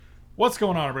What's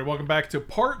going on, everybody? Welcome back to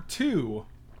part 2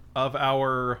 of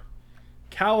our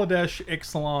Kaladesh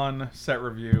Ixalan set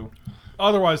review,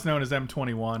 otherwise known as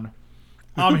M21.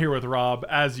 I'm here with Rob,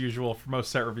 as usual, for most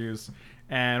set reviews,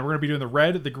 and we're going to be doing the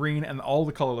red, the green, and all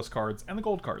the colorless cards, and the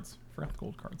gold cards. Forgot the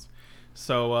gold cards.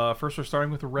 So first we're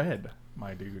starting with red,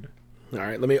 my dude. All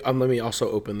right, let me also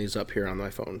open these up here on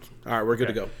my phone. All right, we're good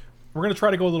to go. We're going to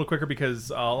try to go a little quicker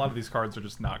because a lot of these cards are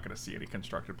just not going to see any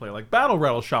constructed play. Like Battle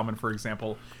Rattle Shaman, for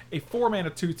example, a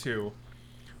 4-mana 2/2.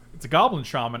 It's a Goblin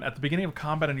Shaman. At the beginning of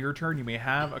combat on your turn, you may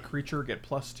have a creature get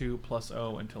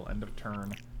 +2/+0 until end of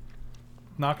turn.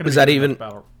 Not going to. Is that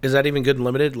even good and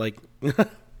limited? Like,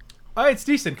 it's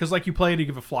decent because like you play it, you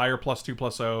give a flyer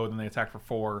 +2/+0, then they attack for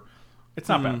 4. It's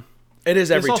not bad. It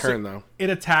is every turn though. It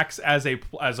attacks as a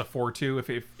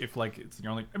 4/2 if like it's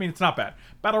your only. I mean, it's not bad.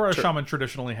 Battle Rattle Shaman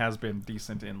traditionally has been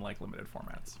decent in like limited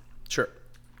formats. Sure.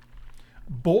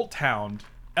 Bolt Hound,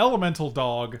 Elemental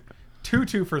Dog,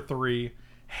 2/2 for 3,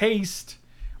 haste.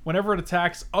 Whenever it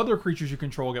attacks, other creatures you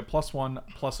control get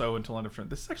 +1/+0 until end of turn.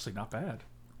 This is actually not bad.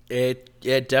 It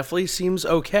definitely seems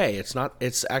okay.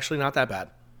 It's actually not that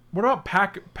bad. What about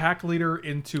Pack Leader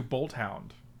into Bolt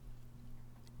Hound?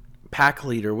 Pack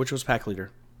Leader. Which was Pack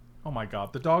Leader? Oh my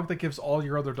god, the dog that gives all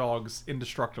your other dogs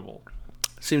indestructible.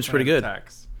 Seems pretty good.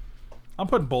 Attacks. I'm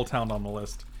putting Bolt Hound on the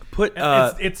list.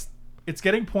 It's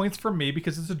getting points from me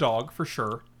because it's a dog for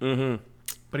sure. Mm-hmm.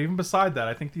 But even beside that,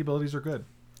 I think the abilities are good.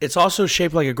 It's also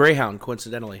shaped like a greyhound,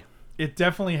 coincidentally. It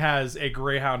definitely has a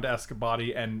Greyhound-esque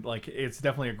body, and like it's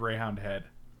definitely a Greyhound head.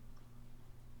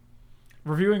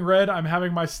 Reviewing red, I'm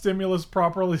having my stimulus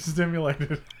properly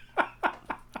stimulated.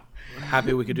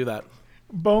 Happy we could do that.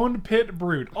 Bone Pit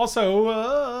Brute.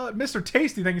 Also, Mr.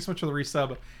 Tasty, thank you so much for the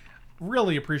resub.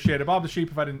 Really appreciate it. Bob the Sheep,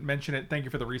 if I didn't mention it, thank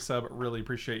you for the resub. Really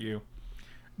appreciate you.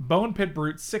 Bone Pit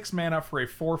Brute, 6 mana for a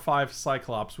 4/5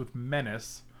 Cyclops with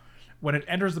Menace. When it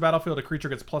enters the battlefield, a creature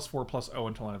gets +4/+0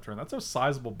 until end of turn. That's a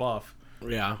sizable buff.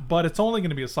 Yeah. But it's only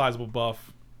going to be a sizable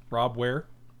buff. Rob, where?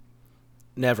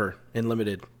 Never. In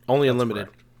limited. Only in limited.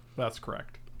 Correct. That's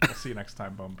correct. I'll see you next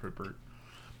time, Bone Pit Brute.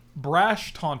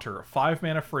 Brash Taunter, 5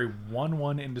 mana for a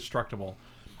 1/1 indestructible.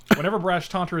 Whenever Brash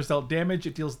Taunter is dealt damage,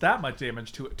 it deals that much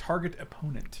damage to a target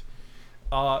opponent.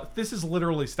 This is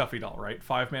literally Stuffy Doll, right?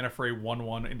 5 mana for a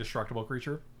 1/1 indestructible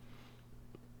creature.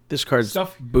 This card's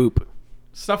boop.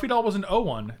 Stuffy Doll was an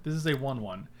 0/1. This is a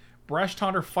 1/1. Brash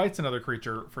Taunter fights another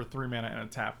creature for 3 mana and a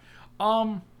tap.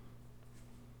 I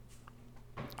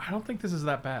don't think this is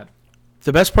that bad.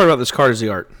 The best part about this card is the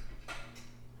art.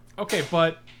 Okay,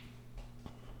 but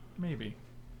maybe.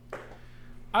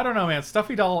 I don't know, man.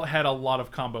 Stuffy Doll had a lot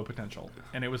of combo potential,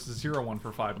 and it was a 0/1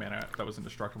 for 5 mana that was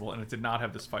indestructible, and it did not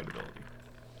have this fight ability.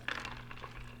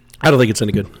 I don't think it's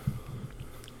any good.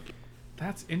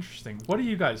 That's interesting. What do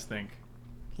you guys think?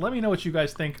 Let me know what you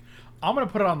guys think. I'm going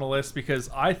to put it on the list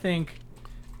because I think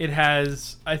it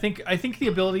has... I think the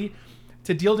ability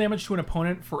to deal damage to an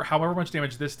opponent for however much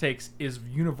damage this takes is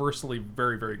universally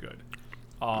very, very good.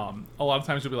 A lot of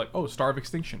times you'll be like, oh, Star of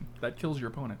Extinction. That kills your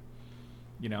opponent.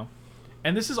 You know?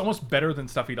 And this is almost better than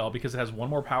Stuffy Doll because it has 1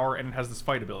 more power and it has this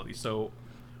fight ability. So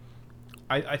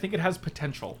I think it has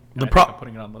potential. I'm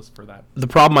putting it on the list for that. The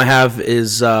problem I have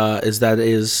is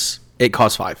it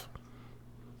costs 5.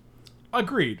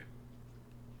 Agreed.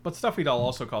 But Stuffy Doll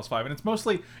also costs 5, and it's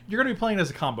mostly you're going to be playing it as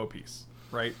a combo piece,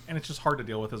 right? And it's just hard to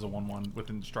deal with as a 1/1 with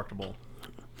indestructible.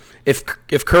 If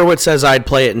Kerwit says I'd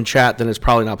play it in chat, then it's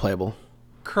probably not playable.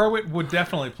 Kerwit would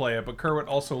definitely play it, but Kerwit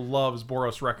also loves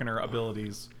Boros Reckoner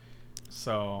abilities.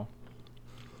 So, all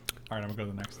right, I'm gonna go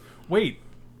to the next. Wait,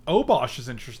 Obosh is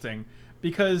interesting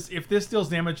because if this deals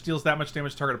that much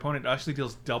damage to target opponent, it actually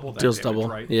deals double that damage,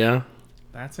 right? Yeah.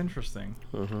 That's interesting.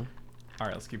 Mm-hmm. All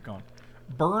right, let's keep going.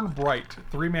 Burn Bright,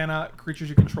 3 mana, creatures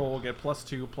you control get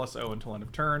 +2/+0 until end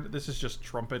of turn. This is just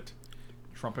Trumpet,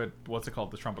 what's it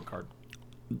called? The Trumpet card.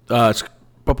 It's...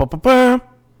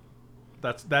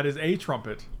 That is a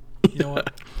Trumpet. You know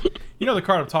what? You know the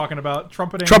card I'm talking about.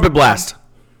 Trumpet Blast.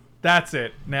 That's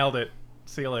it. Nailed it.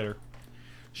 See you later.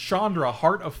 Chandra,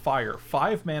 Heart of Fire,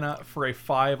 5 mana for a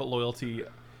 5 loyalty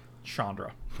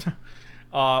Chandra.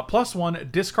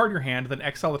 +1, discard your hand, then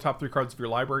exile the top 3 cards of your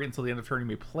library until the end of turn. You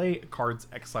may play cards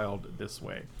exiled this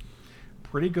way.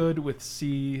 Pretty good with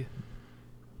See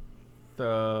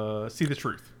the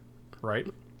Truth, right?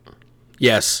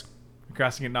 Yes. You're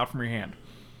casting it not from your hand.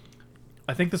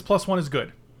 I think this +1 is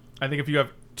good. I think if you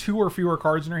have 2 or fewer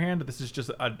cards in your hand, this is just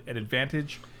an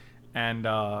advantage. And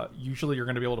usually you're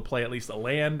going to be able to play at least a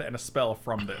land and a spell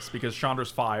from this because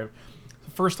Chandra's 5.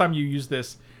 The first time you use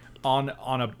this on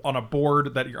a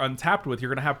board that you're untapped with, you're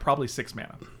going to have probably 6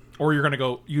 mana. Or you're going to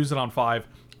go use it on 5,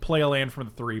 play a land from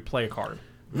the 3, play a card.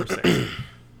 for 6.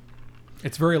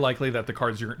 It's very likely that the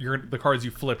cards the cards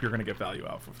you flip, you're going to get value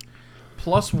out of.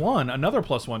 +1, another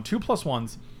 +1, 2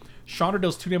 +1s. Chandra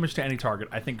deals 2 damage to any target.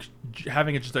 I think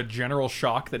having just a general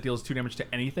shock that deals 2 damage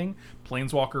to anything,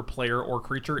 planeswalker, player, or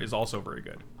creature, is also very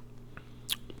good.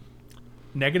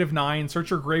 -9, search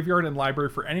your graveyard and library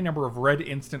for any number of red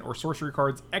instant or sorcery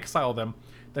cards, exile them,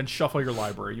 then shuffle your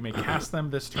library. You may cast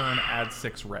them this turn, add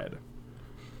 6 red.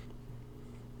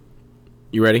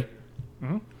 You ready?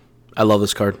 Mm-hmm. I love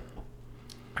this card.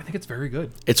 I think it's very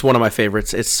good. It's one of my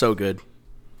favorites. It's so good.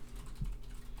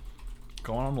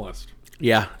 Going on the list.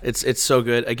 Yeah, it's so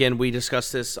good. Again, we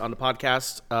discussed this on the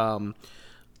podcast.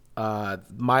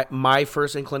 My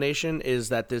first inclination is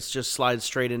that this just slides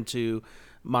straight into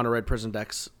mono red prison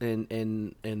decks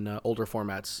in older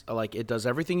formats. Like, it does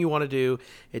everything you want to do.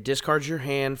 It discards your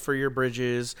hand for your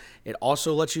bridges. It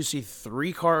also lets you see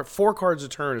 4 cards a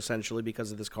turn essentially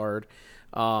because of this card.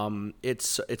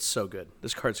 It's so good.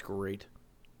 This card's great.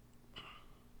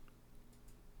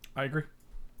 I agree.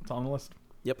 It's on the list.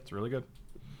 Yep, it's really good.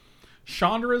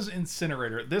 Chandra's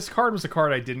Incinerator. This card was a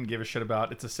card I didn't give a shit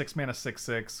about. It's a 6-mana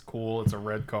 6/6. Cool. It's a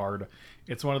red card.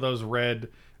 It's one of those red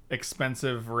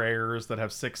expensive rares that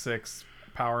have 6/6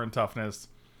 power and toughness.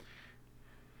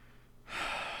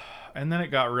 And then it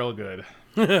got real good.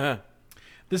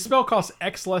 This spell costs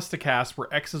X less to cast,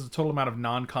 where X is the total amount of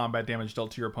non-combat damage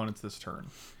dealt to your opponents this turn.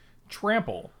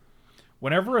 Trample.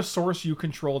 Whenever a source you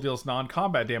control deals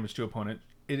non-combat damage to opponent,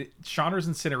 Chandra's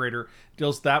Incinerator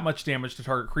deals that much damage to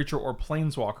target creature or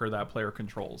planeswalker that player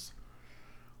controls.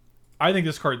 I think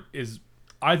this card is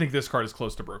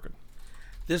close to broken.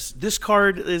 This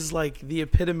card is like the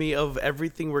epitome of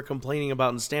everything we're complaining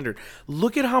about in Standard.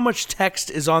 Look at how much text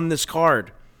is on this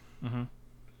card. Mm-hmm.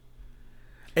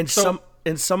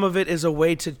 And some of it is a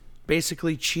way to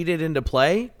basically cheat it into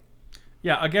play.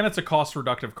 Yeah, again, it's a cost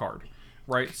reductive card,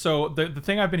 right? So the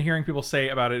thing I've been hearing people say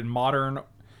about it in Modern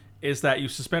is that you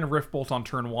suspend Rift Bolt on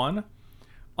turn 1.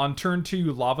 On turn 2,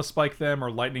 you Lava Spike them or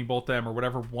Lightning Bolt them or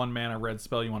whatever 1-mana red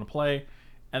spell you want to play,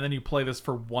 and then you play this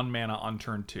for 1 mana on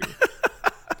turn 2.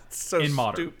 So in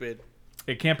Modern. Stupid.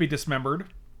 It can't be dismembered.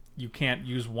 You can't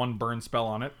use 1 burn spell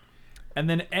on it. And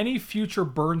then any future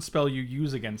burn spell you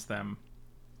use against them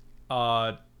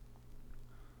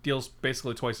deals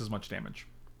basically twice as much damage.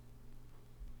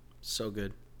 So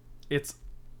good. It's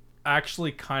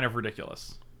actually kind of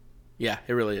ridiculous. Yeah,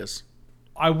 it really is.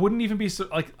 I wouldn't even be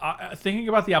thinking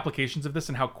about the applications of this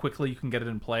and how quickly you can get it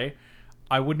in play.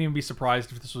 I wouldn't even be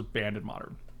surprised if this was banned in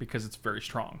Modern because it's very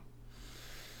strong.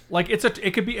 Like, it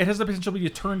has the potential to be a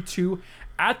turn 2,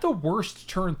 at the worst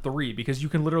turn 3, because you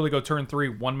can literally go turn 3,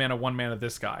 1 mana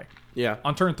this guy. Yeah.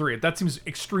 On turn 3, that seems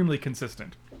extremely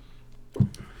consistent.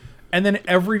 And then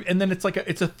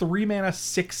it's a 3 mana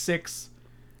 6/6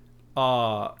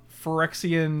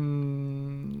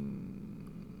 Phyrexian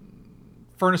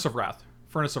Furnace of Wrath.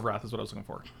 Furnace of Wrath is what I was looking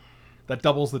for. That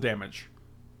doubles the damage.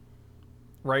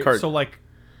 Right? Card. So, like,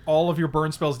 all of your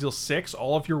burn spells deal 6.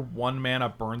 All of your 1 mana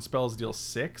burn spells deal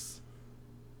 6.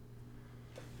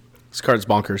 This card's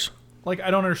bonkers. Like,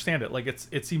 I don't understand it. Like,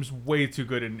 it seems way too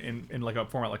good in like a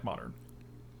format like Modern.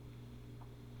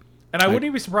 And I wouldn't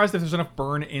even be surprised if there's enough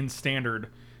burn in Standard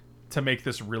to make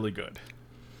this really good.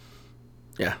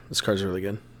 Yeah, this card's really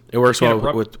good. It works well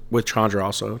with Chandra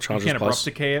also. Chandra's you can't plus. abrupt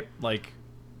decay it. Like,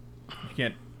 you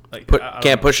can't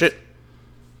push it.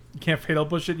 You can't fatal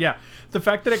push it. Yeah, the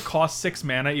fact that it costs 6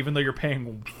 mana, even though you're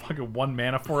paying fucking 1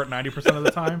 mana for it 90% of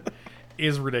the time,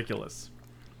 is ridiculous.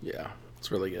 Yeah,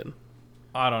 it's really good.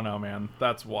 I don't know, man.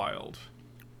 That's wild.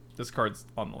 This card's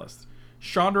on the list.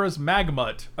 Chandra's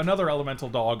Magmut, another elemental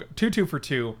dog, 2/2 for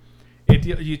 2.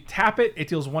 You tap it, it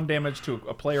deals 1 damage to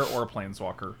a player or a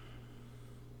planeswalker.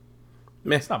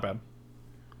 Meh. It's not bad.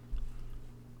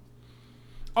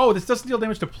 Oh, this doesn't deal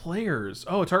damage to players.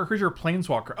 Oh, target creature or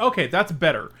planeswalker. Okay, that's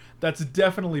better. That's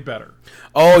definitely better.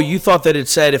 Oh, you thought that it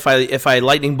said if I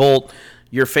lightning bolt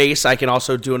your face, I can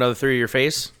also do another 3 to your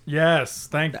face? Yes,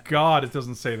 thank God it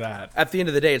doesn't say that. At the end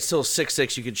of the day, it's still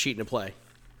 6/6 you can cheat into play.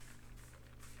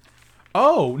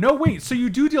 Oh, no, wait. So you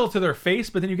do deal to their face,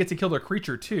 but then you get to kill their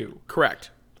creature too. Correct.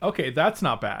 Okay, that's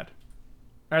not bad.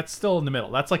 That's still in the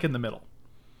middle. That's like in the middle.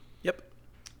 Yep.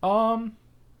 What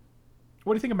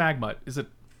do you think of Magmut? Is it...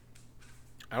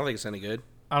 I don't think it's any good.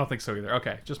 I don't think so either.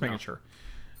 Okay, just making sure.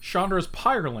 Chandra's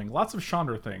Pyreling. Lots of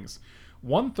Chandra things.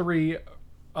 1/3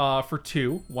 for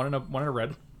 2. One in a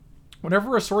red.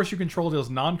 Whenever a source you control deals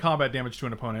non-combat damage to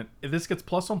an opponent, this gets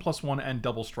 +1/+1 and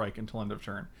double strike until end of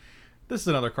turn. This is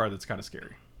another card that's kind of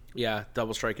scary. Yeah,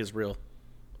 double strike is real.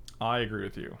 I agree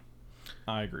with you.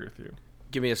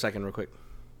 Give me a second real quick.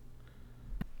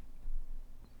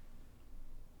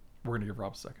 We're gonna give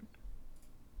Rob a second.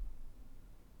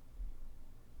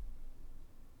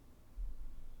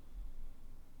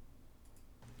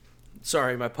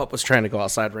 Sorry, my pup was trying to go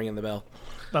outside ringing the bell.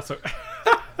 That's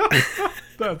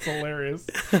that's hilarious.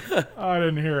 I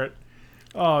didn't hear it.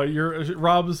 Oh,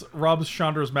 Rob's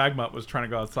Chandra's Magmut was trying to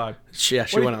go outside. Yeah,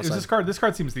 she went outside. This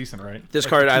card seems decent, right? This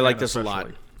card, I like this a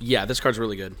lot. Yeah, this card's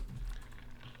really good.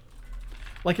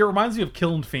 Like, it reminds me of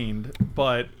Kiln Fiend,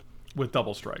 but with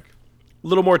double strike. A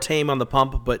little more tame on the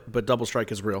pump, but double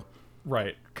strike is real.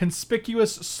 Right.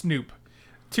 Conspicuous Snoop.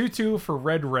 2/2 for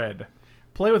red.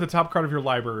 Play with the top card of your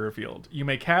library or field. You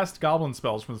may cast goblin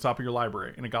spells from the top of your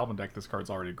library. In a goblin deck, this card's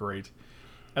already great.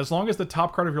 As long as the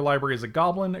top card of your library is a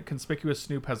goblin, Conspicuous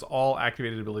Snoop has all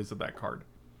activated abilities of that card.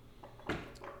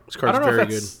 This card's very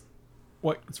good.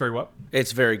 What? It's very what?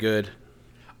 It's very good.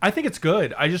 I think it's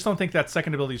good. I just don't think that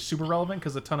second ability is super relevant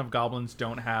because a ton of goblins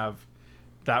don't have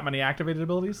that many activated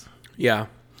abilities. Yeah.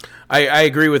 I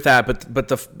agree with that,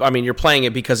 but you're playing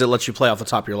it because it lets you play off the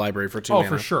top of your library for 2 mana. Oh,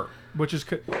 for sure. Which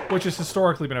has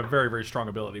historically been a very, very strong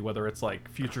ability, whether it's like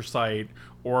Future Sight,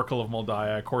 Oracle of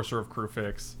Moldiah, Courser of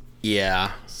Krufix.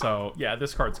 Yeah. So, yeah,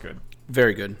 this card's good.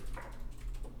 Very good.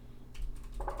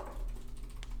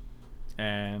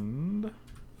 And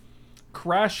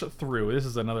Crash Through. This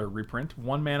is another reprint.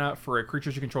 1 mana for a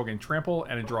creatures you control gain trample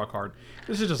and a draw card.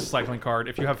 This is just a cycling card.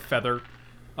 If you have Feather,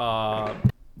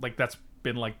 like that's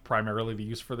been like primarily the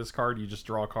use for this card. You just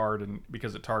draw a card, and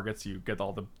because it targets, you get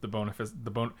all the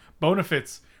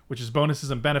benefits, which is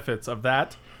bonuses and benefits of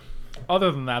that.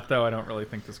 Other than that, though, I don't really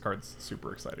think this card's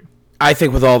super exciting. I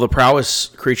think with all the prowess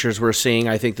creatures we're seeing,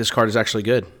 I think this card is actually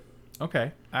good.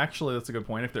 Okay, actually, that's a good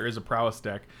point. If there is a prowess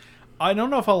deck, I don't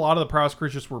know if a lot of the prowess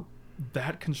creatures were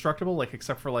that constructible, like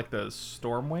except for like the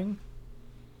Stormwing.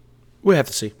 We have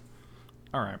to see.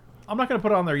 All right, I'm not going to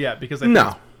put it on there yet because I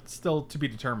think it's still to be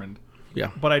determined.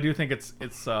 Yeah, but I do think it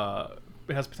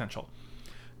has potential.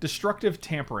 Destructive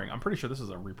Tampering. I'm pretty sure this is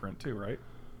a reprint too, right?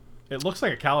 It looks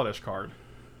like a Kaladesh card.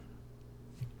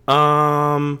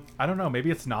 I don't know.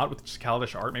 Maybe it's not with just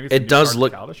Kaladesh art. Maybe it's it does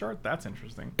look Kaladesh art. That's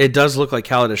interesting. It does look like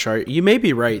Kaladesh art. You may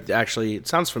be right. Actually, it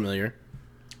sounds familiar.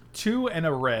 2 and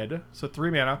a red, so 3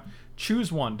 mana.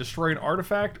 Choose one. Destroy an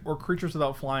artifact or creatures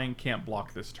without flying can't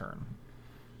block this turn.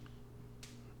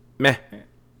 Meh.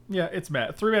 Yeah, it's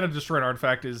meh. 3 mana to destroy an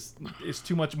artifact is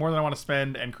too much, more than I want to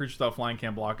spend, and creatures without flying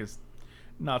can't block is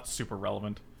not super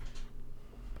relevant.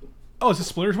 Oh, is this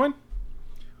Splinter's Wing?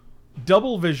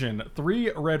 Double Vision,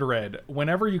 3 red.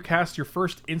 Whenever you cast your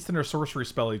first instant or sorcery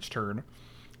spell each turn,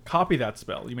 copy that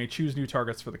spell. You may choose new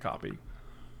targets for the copy.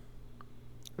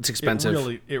 It's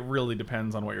expensive. It really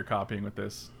depends on what you're copying with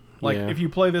this. Like, if you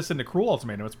play this into Cruel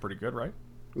Ultimatum, it's pretty good, right?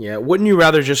 Yeah. Wouldn't you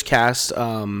rather just cast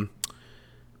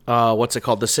what's it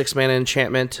called? The 6 mana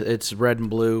enchantment. It's red and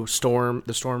blue. Storm.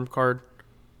 The Storm card.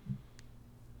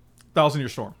 1,000 Year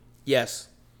Storm. Yes.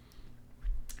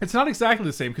 It's not exactly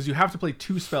the same because you have to play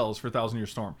 2 spells for 1,000 Year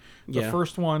Storm. The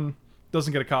first one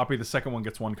doesn't get a copy. The second one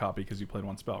gets 1 copy because you played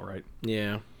 1 spell, right?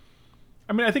 Yeah.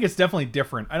 I mean, I think it's definitely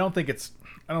different. I don't think it's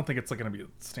like going to be a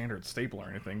standard staple or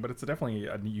anything, but it's definitely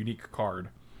a unique card.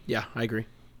 Yeah, I agree.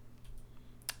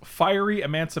 Fiery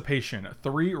Emancipation,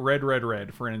 3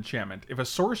 red for an enchantment. If a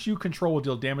source you control will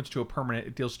deal damage to a permanent,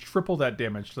 it deals triple that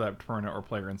damage to that permanent or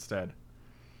player instead.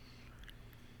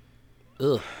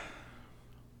 Ugh.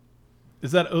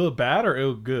 Is that bad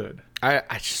or good?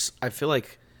 I feel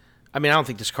like, I mean, I don't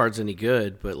think this card's any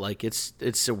good, but like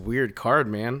it's a weird card,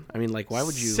 man. I mean, like, why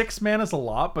would you? 6 mana is a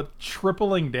lot, but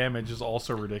tripling damage is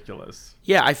also ridiculous.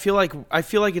 Yeah, I feel like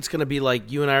it's gonna be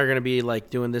like you and I are gonna be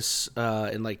like doing this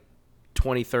in like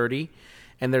 2030,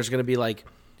 and there's gonna be like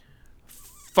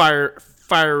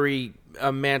fiery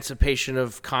emancipation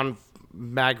of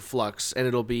Magflux, and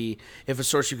it'll be if a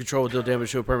source you control will deal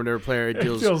damage to a permanent or player, it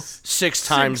deals 6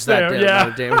 times that amount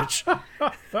of damage.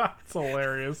 That's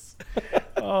hilarious.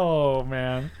 Oh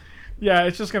man, yeah,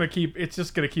 it's just gonna keep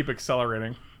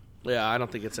accelerating. Yeah, I don't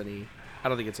think it's any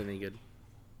good.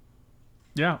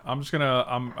 Yeah, I'm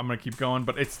gonna keep going,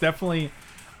 but it's definitely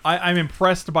I'm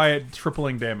impressed by it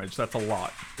tripling damage. That's a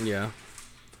lot. Yeah.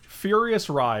 Furious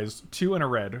Rise, 2 and a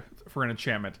red for an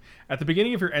enchantment. At the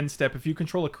beginning of your end step, if you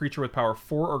control a creature with power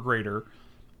 4 or greater,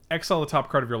 exile the top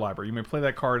card of your library. You may play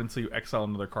that card until you exile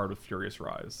another card with Furious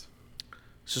Rise.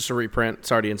 It's just a reprint.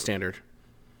 It's already in standard.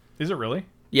 Is it really?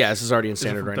 Yeah, this is already in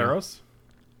standard right Theros?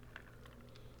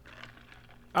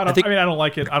 Now. I don't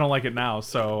like it. I don't like it now,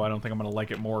 so I don't think I'm going to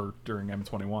like it more during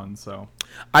M21. So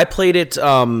I played it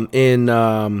in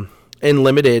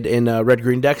limited in red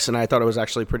green decks, and I thought it was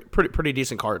actually pretty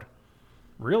decent card.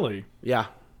 Really? Yeah.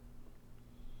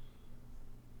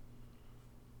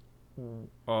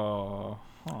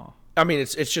 Huh. I mean,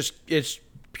 it's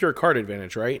pure card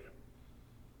advantage, right?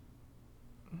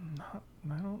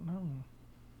 I don't know.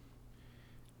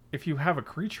 If you have a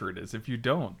creature, it is. If you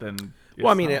don't, then it's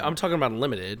Well, I mean, not. I'm talking about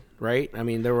unlimited, right? I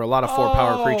mean, there were a lot of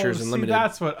 4-power creatures in see, limited.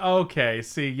 that's what. Okay,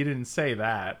 see, you didn't say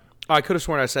that. Oh, I could have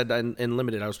sworn I said in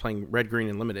limited. I was playing red, green,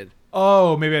 and limited.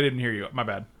 Oh, maybe I didn't hear you. My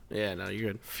bad. Yeah, no,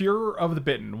 you're good. Furor of the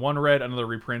Bitten. 1 red, another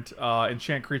reprint.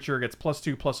 Enchant creature gets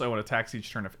 +2/+0 and attacks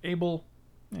each turn if able.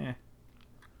 Okay.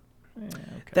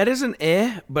 That isn't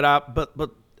but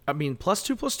I mean,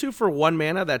 +2/+2 for 1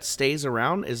 mana that stays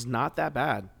around is not that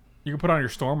bad. You can put on your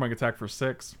Stormwing attack for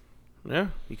 6. Yeah,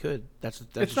 you could. That's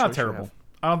It's a not choice you terrible. have.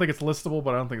 I don't think it's listable,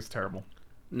 but I don't think it's terrible.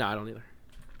 No, I don't either.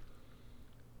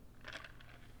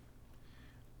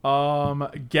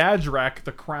 Gadrak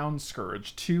the Crown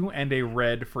Scourge, 2 and a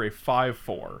red for a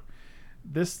 5/4.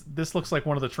 This looks like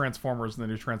one of the Transformers in the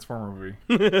new Transformer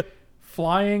movie.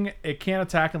 Flying, it can't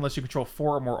attack unless you control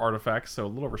 4 or more artifacts, so a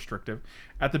little restrictive.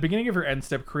 At the beginning of your end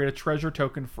step, create a treasure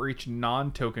token for each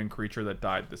non-token creature that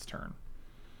died this turn.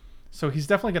 So he's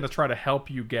definitely going to try to help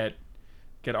you get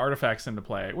artifacts into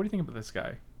play. What do you think about this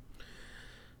guy?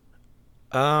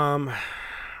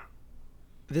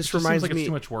 This It reminds seems like me. it's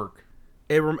too much work.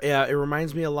 It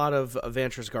reminds me a lot of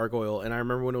Vantress Gargoyle, and I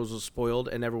remember when it was spoiled,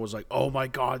 and everyone was like, "Oh my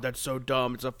god, that's so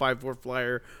dumb! It's a 5/4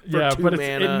 flyer for Yeah, 2 but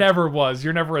mana." it never was.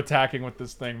 You're never attacking with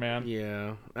this thing, man.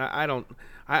 Yeah, I don't.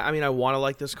 I mean, I want to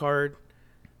like this card,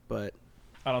 but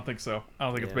I don't think so. I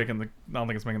don't think Yeah. I don't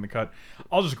think it's making the cut.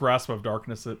 I'll just Grasp of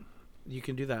Darkness it. you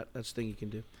can do that. That's the thing you can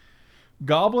do.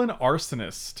 Goblin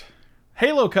Arsonist.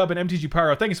 Halo Cub and MTG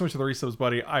Pyro, thank you so much for the resubs,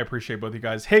 buddy. I appreciate both you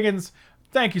guys. Higgins,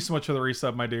 thank you so much for the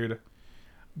resub, my dude.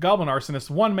 Goblin Arsonist,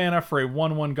 1 mana for a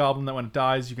 1/1 goblin that when it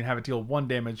dies, you can have it deal 1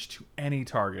 damage to any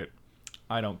target.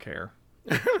 I don't care.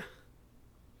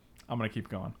 I'm going to keep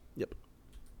going. Yep.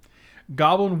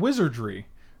 Goblin Wizardry.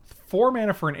 4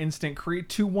 mana for an instant. Create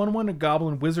 2 1/1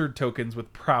 Goblin Wizard tokens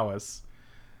with prowess.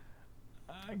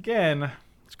 Again,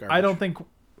 It's garbage. I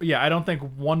don't think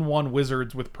 1/1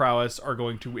 wizards with prowess are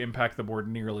going to impact the board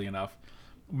nearly enough.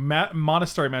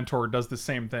 Monastery Mentor does the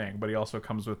same thing, but he also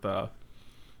comes with a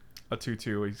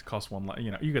 2/2. He costs 1.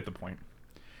 You get the point.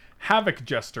 Havoc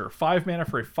Jester, 5 mana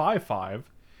for a 5/5.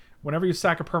 Whenever you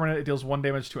sack a permanent, it deals 1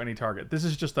 damage to any target. This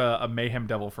is just a Mayhem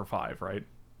Devil for 5, right?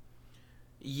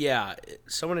 Yeah,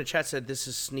 someone in chat said this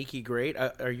is sneaky great.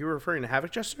 Are you referring to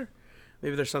Havoc Jester?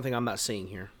 Maybe there's something I'm not seeing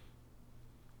here.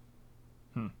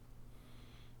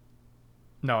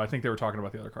 No, I think they were talking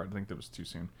about the other card. I think that was too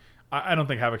soon. I don't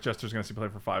think Havoc Jester is going to see play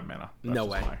for 5 mana. That's No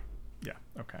just way. Yeah,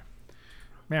 okay.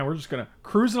 Man, we're just going to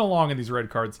cruising along in these red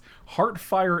cards.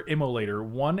 Heartfire Immolator,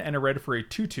 1 and a red for a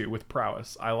 2/2 with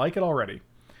prowess. I like it already.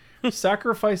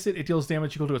 Sacrifice it. It deals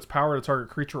damage equal to its power to target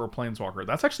creature or planeswalker.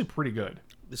 That's actually pretty good.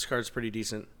 This card's pretty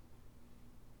decent.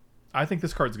 I think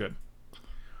this card's good.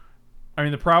 I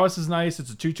mean, the prowess is nice. It's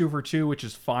a 2/2 for 2, which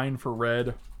is fine for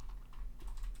red.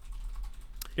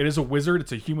 It is a wizard.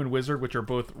 It's a human wizard, which are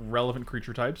both relevant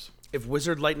creature types. If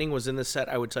Wizard Lightning was in this set,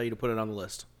 I would tell you to put it on the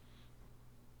list.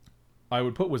 I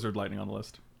would put Wizard Lightning on the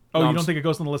list. Oh, No, you I'm don't s- think it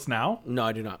goes on the list now? No,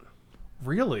 I do not.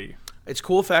 Really? It's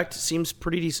cool effect. Seems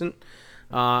pretty decent.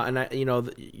 And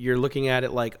you're looking at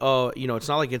it like, it's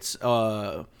not like it's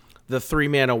the 3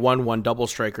 mana 1/1 double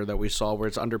striker that we saw where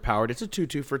it's underpowered. It's a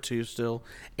 2/2 for 2 still,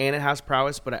 and it has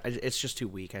prowess, but it's just too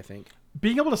weak, I think.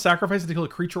 Being able to sacrifice it to kill a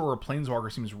creature or a planeswalker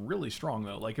seems really strong,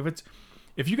 though. Like,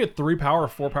 if you get 3 power or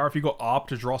 4 power, if you go opt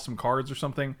to draw some cards or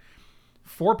something,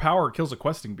 4 power kills a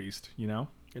questing beast, you know?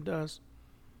 It does.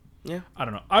 Yeah. I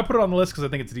don't know. I put it on the list because I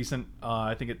think it's decent.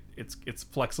 I think it's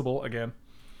flexible again.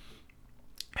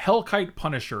 Hellkite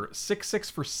Punisher, 6/6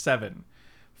 for 7.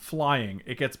 Flying.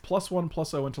 It gets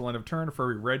 +1/+0 until end of turn for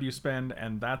every red you spend,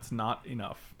 and that's not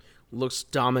enough. Looks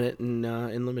dominant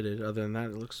in limited. Other than that,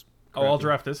 it looks. Oh, I'll crappy.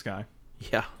 draft this guy.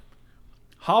 Yeah.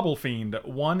 Hobble Fiend,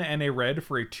 1 and a red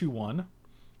for a 2/1.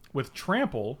 With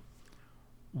Trample,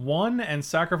 1 and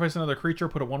sacrifice another creature,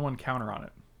 put a 1/1 counter on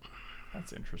it.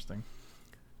 That's interesting.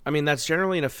 I mean, that's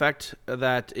generally an effect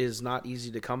that is not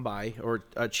easy to come by, or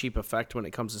a cheap effect when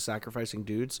it comes to sacrificing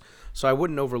dudes. So I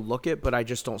wouldn't overlook it, but I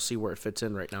just don't see where it fits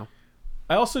in right now.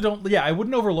 I also don't... Yeah, I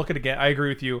wouldn't overlook it again. I agree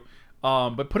with you.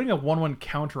 But putting a 1/1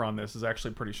 counter on this is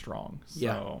actually pretty strong.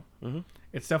 So Yeah.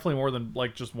 It's definitely more than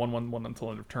like just 1/1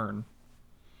 until end of turn.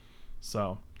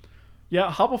 So, yeah,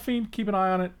 Hobble Fiend, keep an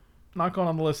eye on it. Not going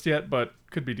on the list yet, but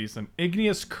could be decent.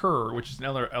 Igneous Cur, which is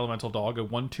another elemental dog, a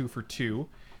 1/2 for 2.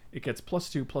 It gets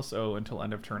 +2/+0 until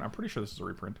end of turn. I'm pretty sure this is a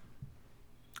reprint.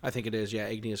 I think it is. Yeah,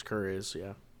 Igneous Cur is.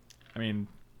 Yeah. I mean,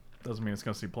 doesn't mean it's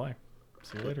going to see play.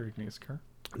 See you later, Igneous Cur.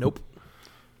 Nope.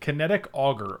 Kinetic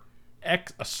Augur,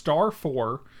 a star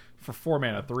 4 for 4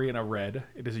 mana, 3 and a red.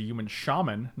 It is a human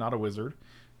shaman, not a wizard,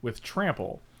 with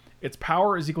trample. Its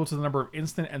power is equal to the number of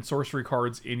instant and sorcery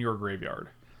cards in your graveyard.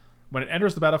 When it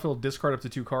enters the battlefield, discard up to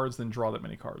 2 cards, then draw that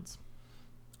many cards.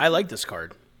 I like this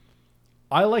card.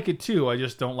 I like it too, I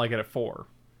just don't like it at 4.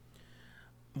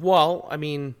 Well, I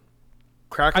mean,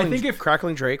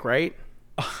 Crackling Drake, right?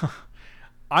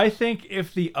 I think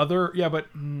if the other... but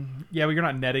you're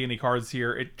not netting any cards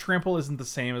here. Trample isn't the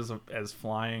same as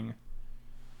flying.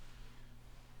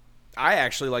 I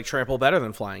actually like trample better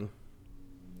than flying.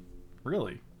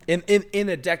 Really? In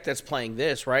a deck that's playing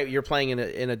this, right? You're playing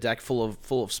in a deck full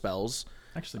of spells.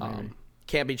 Actually, maybe.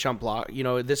 Can't be chump blocked. You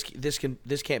know, this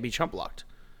can't be chump blocked.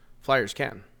 Flyers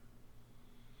can.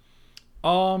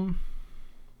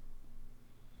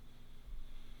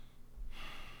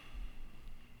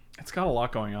 It's got a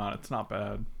lot going on. It's not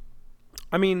bad.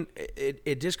 I mean,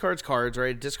 it discards cards, right?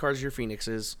 It discards your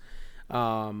Phoenixes.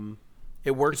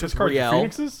 It works with Riel.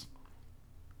 Phoenixes?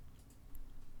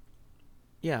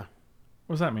 Yeah.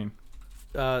 What does that mean?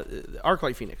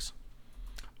 Arclight Phoenix.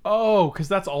 Oh, because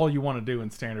that's all you want to do in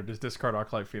Standard is discard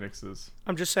Arclight Phoenixes.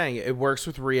 I'm just saying, it works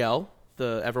with Riel,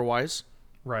 the Everwise.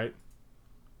 Right.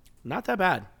 Not that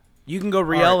bad. You can go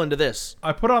Riel right. into this.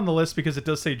 I put it on the list because it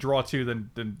does say draw 2,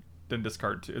 then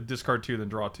discard 2. Discard 2, then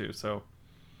draw 2, so...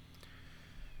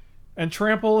 And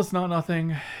Trample is not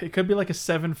nothing. It could be like a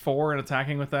 7-4, and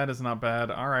attacking with that is not bad.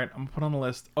 Alright, I'm going to put on the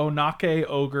list. Onake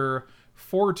Ogre,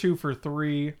 4-2 for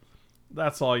 3.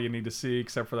 That's all you need to see,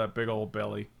 except for that big old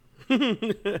belly.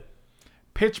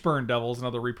 Pitchburn Devils,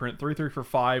 another reprint. 3-3 for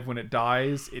 5. When it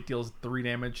dies, it deals 3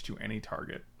 damage to any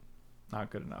target. Not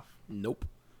good enough. Nope.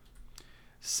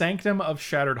 Sanctum of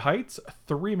Shattered Heights,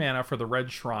 3 mana for the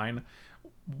red shrine.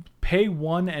 Pay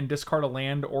 1 and discard a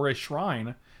land or a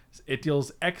shrine. It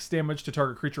deals X damage to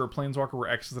target creature or planeswalker, where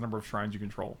X is the number of shrines you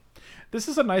control. This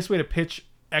is a nice way to pitch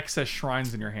excess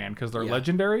shrines in your hand because they're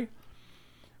legendary.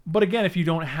 But again, if you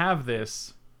don't have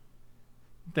this,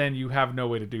 then you have no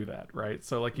way to do that, right?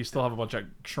 So like you still have a bunch of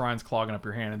shrines clogging up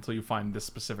your hand until you find this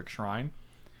specific shrine.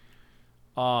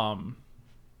 I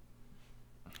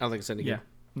don't think it's any good. Yeah,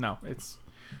 no, it's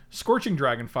Scorching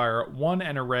Dragonfire, 1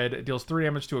 and a red. It deals 3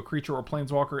 damage to a creature or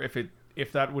planeswalker.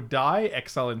 If that would die,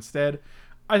 exile instead.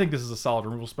 I think this is a solid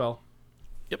removal spell.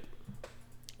 Yep.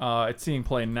 It's seeing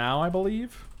play now, I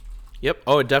believe. Yep.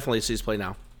 Oh, it definitely sees play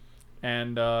now.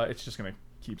 And it's just going to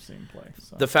keep seeing play.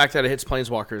 So. The fact that it hits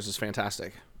planeswalkers is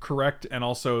fantastic. Correct, and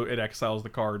also it exiles the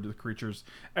card to the creatures.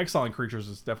 Exiling creatures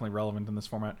is definitely relevant in this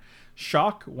format.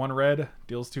 Shock, 1 red,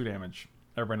 deals 2 damage.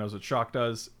 Everybody knows what Shock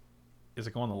does. Is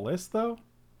it going on the list, though?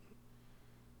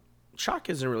 Shock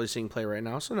isn't really seeing play right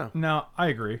now, so no. No, I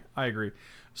agree.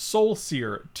 Soul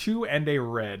Seer, 2 and a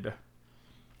red.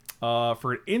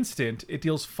 For an instant, it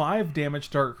deals 5 damage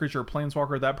to target creature or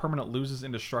planeswalker. That permanent loses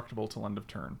indestructible till end of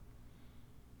turn.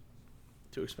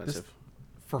 Too expensive.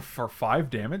 For 5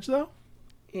 damage, though?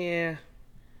 Yeah.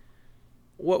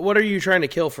 What are you trying to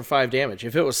kill for 5 damage?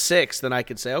 If it was 6, then I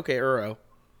could say, okay, Uro.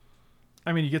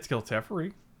 I mean, you get to kill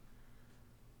Teferi.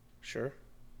 Sure.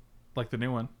 Like the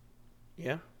new one.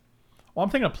 Yeah. Well, I'm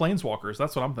thinking of planeswalkers.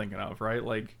 That's what I'm thinking of, right?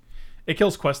 Like, it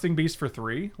kills Questing Beast for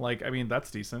 3. Like, I mean,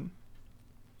 that's decent.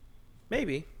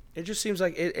 Maybe. It just seems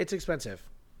like it's expensive.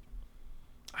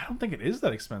 I don't think it is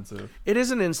that expensive. It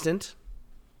is an instant.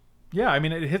 Yeah, I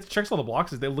mean, it checks all the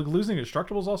boxes. Losing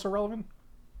Indestructible is also relevant.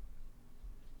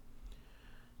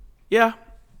 Yeah.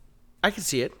 I can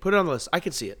see it. Put it on the list. I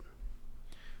can see it.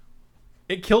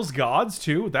 It kills gods,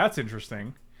 too. That's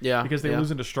interesting. Yeah. Because they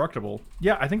lose Indestructible.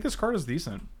 Yeah, I think this card is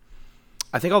decent.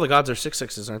 I think all the gods are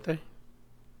 6/6s, aren't they?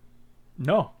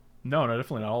 No,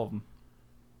 definitely not all of them.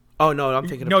 Oh, no, I'm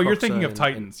thinking of No, you're Kroxa thinking of and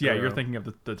Titans. Yeah, you're Uro. thinking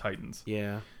of the Titans.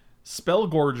 Yeah.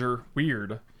 Spellgorger,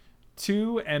 weird.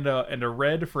 2 and a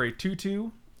red for a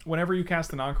 2/2. Whenever you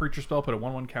cast a non-creature spell, put a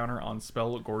 1/1 counter on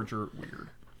Spellgorger, weird.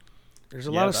 There's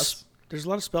a lot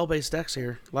of spell-based decks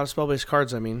here. A lot of spell-based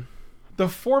cards, I mean. The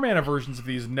 4-mana versions of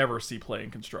these never see play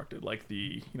in Constructed, like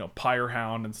the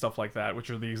Pyrehound and stuff like that, which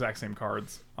are the exact same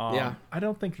cards. Yeah. I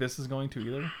don't think this is going to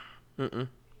either. Mm-mm.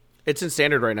 It's in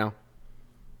Standard right now.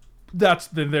 There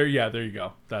you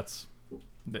go.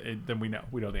 Then we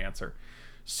know the answer.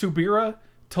 Subira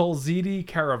Tulzidi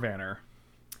Caravaner,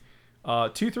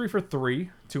 2/3 for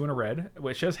 3, 2 and a red,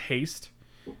 which has haste.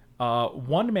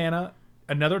 1 mana.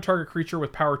 Another target creature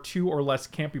with power 2 or less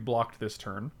can't be blocked this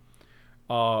turn.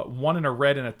 1 and a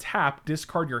red and a tap.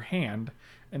 Discard your hand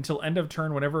until end of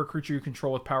turn. Whenever a creature you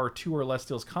control with power 2 or less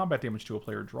deals combat damage to a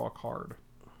player, draw a card.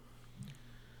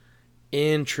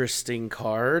 Interesting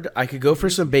card. I could go for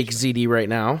some Bake ZD right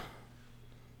now.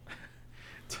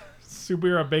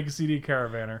 Subira Big CD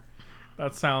Caravaner.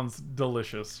 That sounds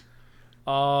delicious.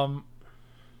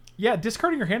 Yeah,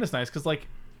 discarding your hand is nice because like.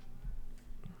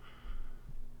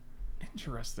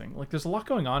 Interesting. Like, there's a lot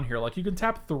going on here. Like, you can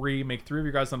tap 3, make 3 of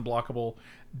your guys unblockable,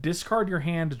 discard your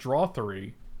hand, draw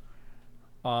 3.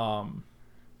 And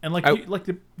like,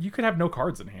 you could have no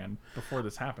cards in hand before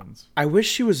this happens. I wish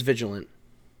she was vigilant.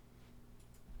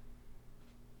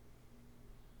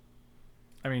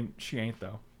 I mean, she ain't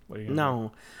though. What are you gonna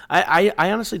No, I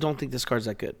honestly don't think this card's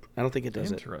that good. I don't think it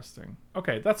does it. Interesting.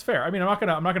 Okay, that's fair. I mean,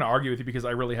 I'm not gonna argue with you because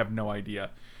I really have no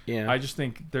idea. Yeah. I just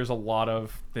think there's a lot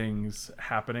of things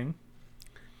happening.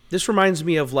 This reminds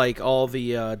me of like all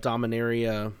the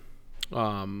Dominaria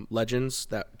legends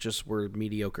that just were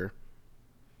mediocre.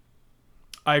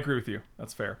 I agree with you.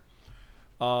 That's fair.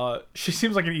 She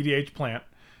seems like an EDH plant.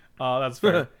 That's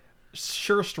fair.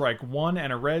 Sure Strike, 1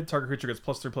 and a red. Target creature gets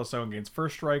 +3/+0 and gains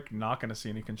first strike. Not going to see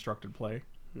any constructed play.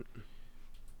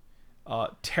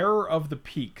 Terror of the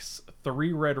Peaks,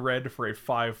 3 red for a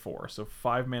 5/4. So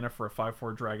 5 mana for a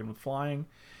 5/4 dragon with flying.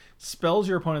 Spells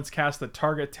your opponents cast that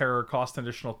target terror cost an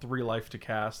additional 3 life to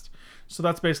cast. So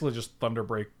that's basically just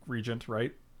Thunderbreak Regent,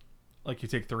 right? Like you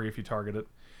take 3 if you target it.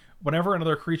 Whenever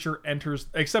another creature enters,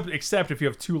 except if you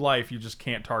have 2 life, you just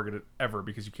can't target it ever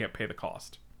because you can't pay the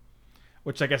cost.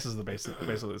 Which I guess is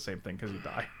basically the same thing because you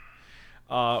die.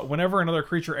 Whenever another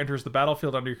creature enters the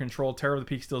battlefield under your control, Terror of the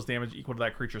Peaks deals damage equal to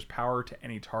that creature's power to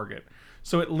any target.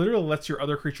 So it literally lets your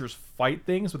other creatures fight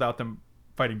things without them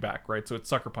fighting back, right? So it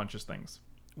sucker punches things.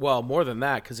 Well, more than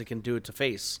that, because it can do it to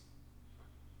face.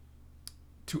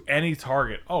 To any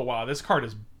target. Oh, wow. This card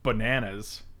is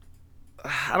bananas.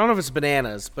 I don't know if it's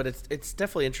bananas, but it's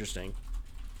definitely interesting.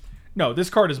 No, this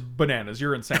card is bananas.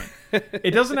 You're insane.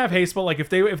 It doesn't have haste, but like if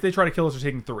they try to kill us, they're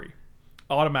taking 3.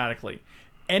 Automatically.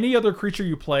 Any other creature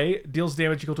you play deals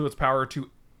damage equal to its power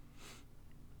to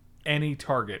any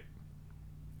target.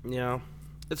 Yeah.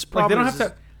 It's like they don't have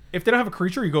to... If they don't have a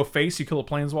creature, you go face, you kill a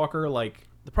planeswalker, like...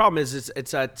 The problem is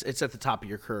it's at the top of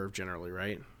your curve generally,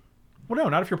 right? Well, no,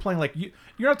 not if you're playing like you're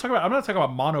not talking about. I'm not talking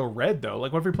about mono red though.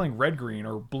 Like what if you're playing red green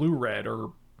or blue red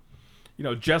or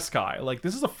Jeskai? Like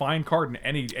this is a fine card in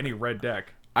any red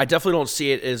deck. I definitely don't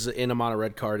see it as in a mono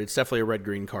red card. It's definitely a red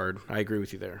green card. I agree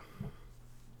with you there.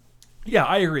 Yeah,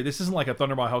 I agree. This isn't like a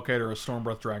Thundermaw Hellkite or a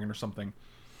Stormbreath Dragon or something.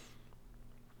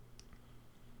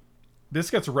 This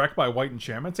gets wrecked by white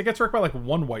enchantments. It gets wrecked by like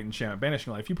 1 white enchantment,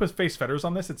 Banishing Light. If you put Face Fetters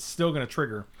on this, it's still going to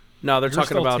trigger. No, they're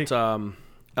talking about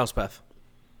Elspeth.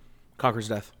 Conquer's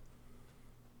Death.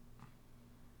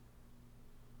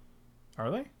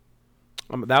 Are they?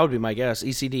 That would be my guess.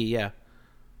 ECD, yeah.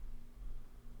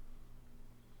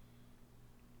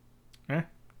 What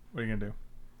are you going to do?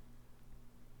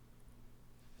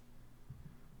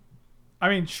 I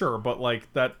mean, sure, but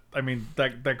like that. I mean,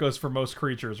 that goes for most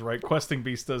creatures, right? Questing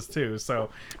Beast does too.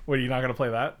 So, what are you not going to play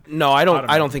that? No, I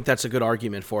don't think that's a good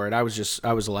argument for it. I was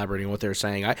elaborating on what they were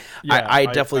saying. I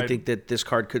definitely think that this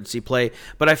card could see play,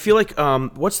 but I feel like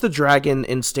what's the dragon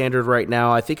in standard right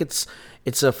now? I think it's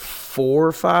a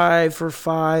 4/5 for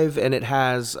 5, and it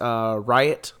has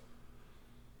Riot.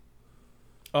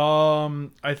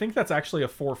 I think that's actually a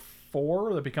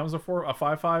 4/4 that becomes a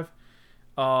 5/5.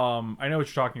 I know what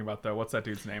you're talking about though. What's that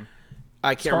dude's name?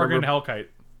 I can't Skargan remember. Hellkite.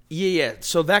 Yeah.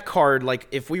 So that card, like,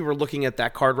 if we were looking at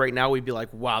that card right now, we'd be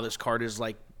like, "Wow, this card is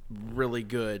like really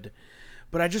good."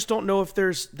 But I just don't know if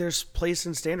there's place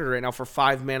in standard right now for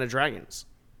 5 mana dragons.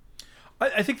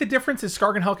 I think the difference is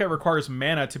Skargan Hellkite requires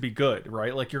mana to be good,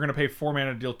 right? Like you're going to pay 4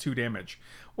 mana to deal 2 damage,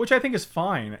 which I think is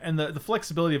fine, and the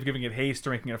flexibility of giving it haste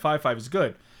or making it a 5/5 is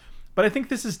good. But I think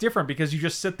this is different because you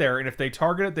just sit there, and if they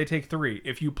target it, they take 3.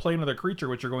 If you play another creature,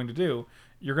 which you're going to do,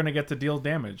 you're going to get to deal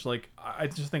damage. Like I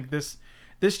just think this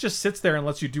just sits there and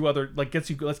lets you do other, like gets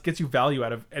you value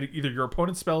out of either your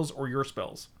opponent's spells or your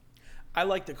spells. I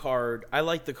like the card. I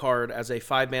like the card as a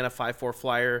 5 mana 5/4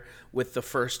 flyer with the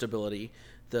first ability,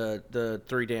 the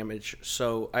 3 damage.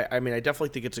 So I mean I definitely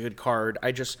think it's a good card.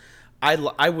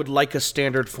 I would like a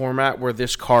standard format where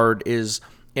this card is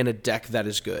in a deck that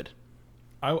is good.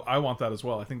 I want that as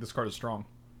well. I think this card is strong.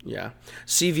 Yeah.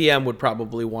 CVM would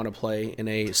probably want to play in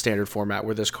a standard format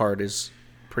where this card is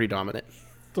pretty dominant.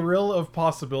 Thrill of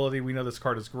Possibility. We know this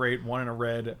card is great. 1 and a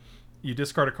red. You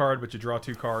discard a card, but you draw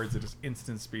 2 cards. It is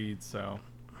instant speed, so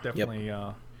definitely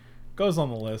goes on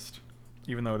the list,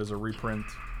 even though it is a reprint.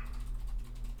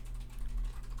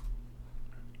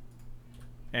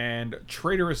 And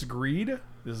Traitorous Greed.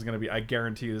 This is going to be, I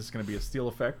guarantee this is going to be a steal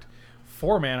effect.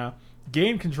 4 mana.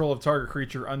 Gain control of target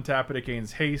creature, untap it, it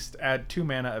gains haste, add 2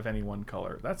 mana of any one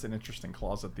color. That's an interesting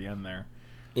clause at the end there.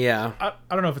 Yeah. I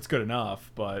don't know if it's good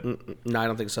enough, but no, I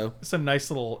don't think so. It's a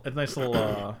nice little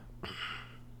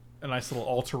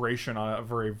alteration on a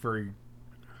very, very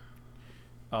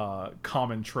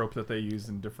common trope that they use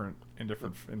in different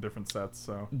sets.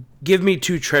 So Give me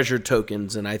 2 treasure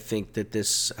tokens, and I think that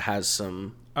this has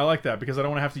some. I like that because I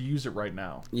don't want to have to use it right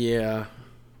now. Yeah.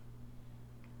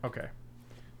 Okay.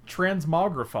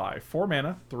 Transmogrify. 4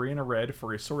 mana, 3 and a red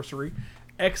for a sorcery.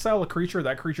 Exile a creature.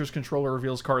 That creature's controller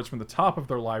reveals cards from the top of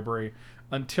their library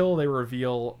until they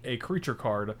reveal a creature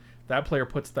card. That player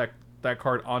puts that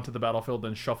card onto the battlefield,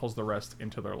 then shuffles the rest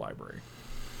into their library.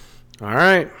 All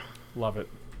right. Love it.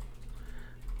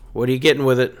 What are you getting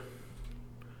with it?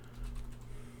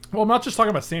 Well, I'm not just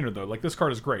talking about standard, though. Like, this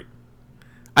card is great.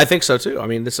 I think so, too. I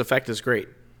mean, this effect is great.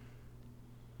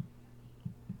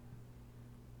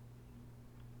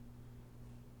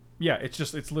 Yeah,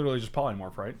 it's literally just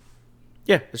polymorph, right?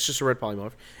 Yeah, it's just a red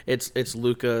polymorph. It's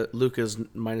Luca's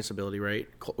minus ability, right?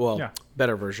 Well, yeah.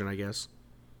 Better version, I guess.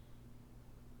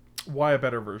 Why a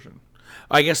better version?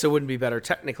 I guess it wouldn't be better.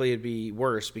 Technically, it'd be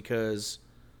worse because,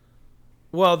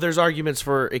 well, there's arguments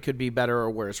for it could be better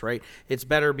or worse, right? It's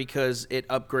better because it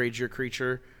upgrades your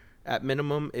creature at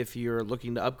minimum if you're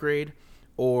looking to upgrade,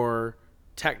 or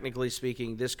technically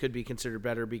speaking, this could be considered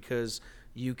better because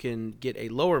you can get a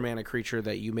lower mana creature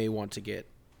that you may want to get.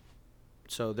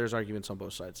 So there's arguments on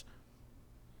both sides.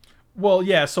 Well,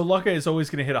 yeah, so Lucca is always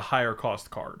going to hit a higher cost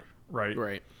card, right?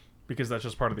 Right. Because that's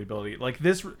just part of the ability. Like,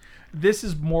 this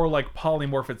is more like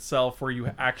polymorph itself, where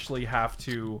you actually have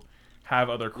to have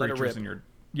other creatures in your...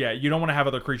 Yeah, you don't want to have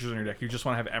other creatures in your deck. You just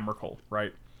want to have Emrakul,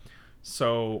 right?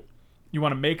 So you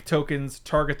want to make tokens,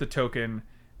 target the token,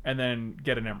 and then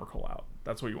get an Emrakul out.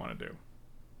 That's what you want to do.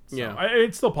 So, yeah.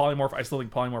 It's still polymorph. I still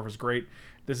think polymorph is great.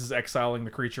 This is exiling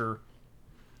the creature.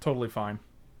 Totally fine.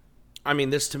 I mean,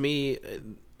 this to me,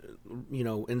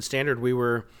 in standard we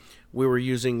were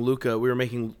using Luca. We were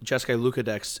making Jeskai Luca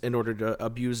decks in order to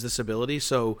abuse this ability.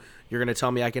 So you're going to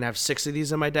tell me I can have 6 of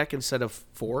these in my deck instead of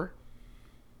 4?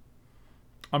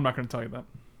 I'm not going to tell you that.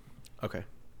 Okay.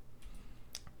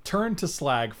 Turn to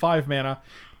Slag. 5 mana.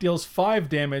 Deals 5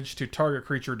 damage to target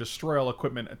creature. Destroy all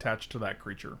equipment attached to that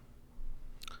creature.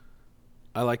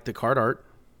 I like the card art.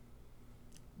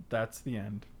 That's the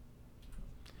end.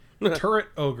 Turret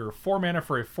Ogre. 4 mana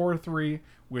for a 4/3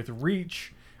 with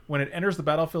reach. When it enters the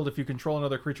battlefield, if you control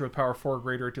another creature with power 4 or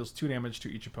greater, it deals 2 damage to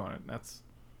each opponent. That's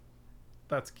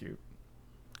cute.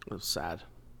 It was sad.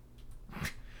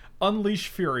 Unleash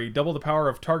Fury. Double the power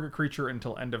of target creature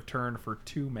until end of turn for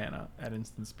 2 mana at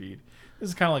instant speed. This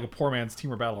is kind of like a poor man's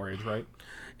Temur Battle Rage, right?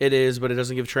 It is, but it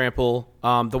doesn't give trample.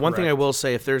 The one thing I will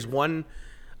say, if there's one,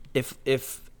 if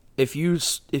you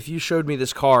showed me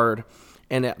this card,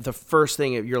 and the first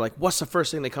thing you're like, what's the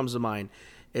first thing that comes to mind?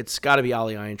 It's got to be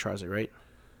Ali Irontrazi, right?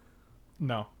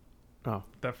 No. Oh,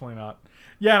 definitely not.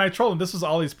 Yeah, and I told him this was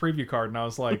Ollie's preview card, and I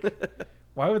was like,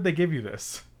 why would they give you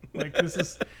this? Like,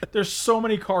 there's so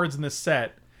many cards in this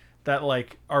set that,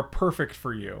 like, are perfect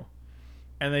for you,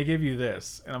 and they give you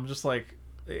this, and I'm just like,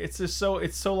 it's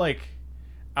so like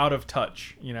out of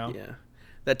touch, you know? Yeah.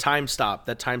 That time stop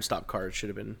card should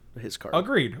have been his card.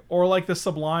 Agreed. Or like the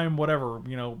Sublime whatever,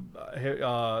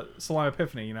 Sublime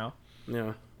Epiphany, you know?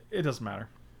 Yeah. It doesn't matter.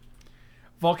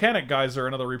 Volcanic Geyser,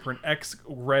 another reprint. X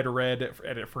red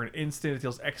edit for an instant. It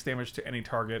deals X damage to any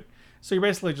target. So you're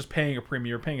basically just paying a premium.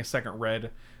 You're paying a second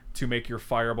red to make your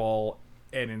Fireball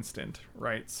an instant,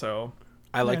 right? So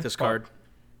I like this card.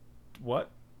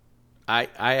 What? I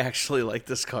actually like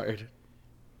this card.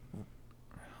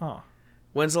 Huh.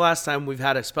 When's the last time we've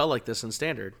had a spell like this in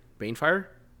Standard? Banefire?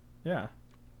 Yeah.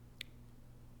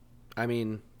 I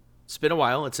mean, it's been a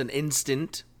while. It's an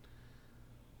instant.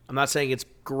 I'm not saying it's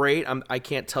great. I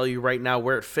can't tell you right now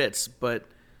where it fits, but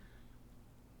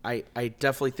I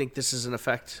definitely think this is an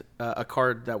effect, a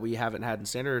card that we haven't had in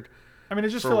Standard. I mean, I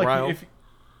just feel like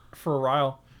for a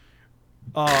while,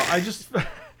 I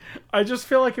just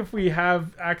feel like if we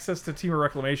have access to Temur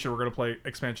Reclamation, we're going to play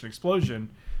Expansion Explosion.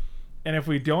 And if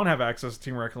we don't have access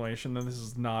to Temur Reclamation, then this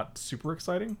is not super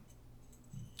exciting.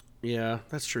 Yeah,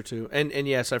 that's true too. And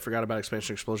yes, I forgot about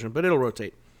Expansion Explosion, but it'll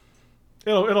rotate.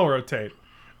 It'll rotate.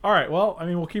 All right. Well, I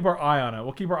mean, we'll keep our eye on it.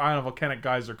 We'll keep our eye on Volcanic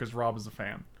Geyser because Rob is a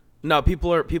fan. No,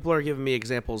 people are giving me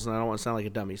examples, and I don't want to sound like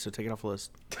a dummy, so take it off the list.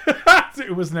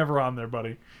 It was never on there,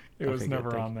 buddy. It was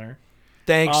never on there.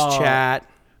 Thanks, chat.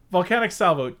 Volcanic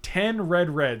Salvo, 10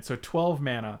 red, so 12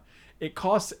 mana. It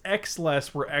costs X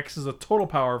less, where X is the total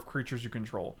power of creatures you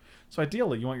control. So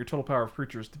ideally, you want your total power of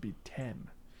creatures to be 10.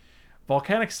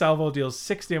 Volcanic Salvo deals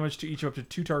 6 damage to each of up to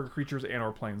 2 target creatures and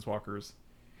or planeswalkers.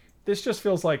 This just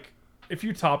feels like if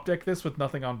you top deck this with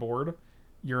nothing on board,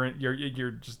 you're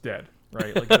just dead,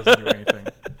 right? Like, it doesn't do anything.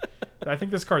 I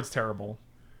think this card's terrible.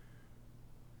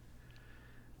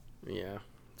 Yeah,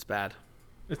 it's bad.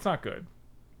 It's not good.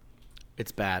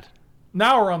 It's bad.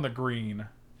 Now we're on the green.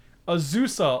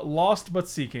 Azusa, Lost But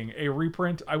Seeking, a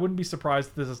reprint. I wouldn't be surprised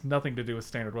if this has nothing to do with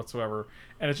standard whatsoever,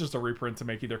 and it's just a reprint to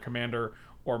make either Commander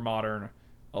or Modern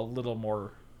a little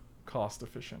more cost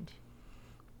efficient.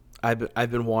 I've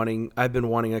been wanting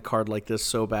a card like this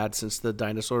so bad since the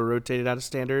dinosaur rotated out of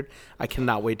standard. I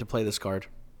cannot wait to play this card.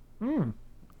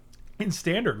 In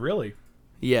standard, really?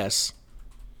 Yes.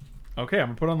 Okay, I'm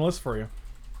gonna put it on the list for you.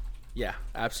 Yeah,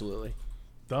 absolutely.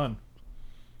 Done.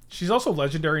 She's also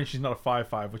legendary, and she's not a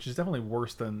 5/5, which is definitely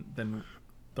worse than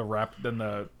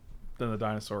the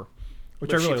dinosaur, which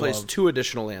But I really she plays love. 2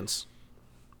 additional lands.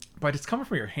 But it's coming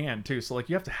from your hand too, so like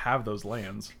you have to have those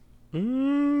lands.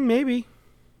 Maybe.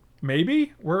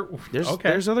 Maybe There's okay.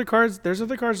 there's other cards. There's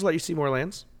other cards that let you see more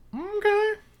lands.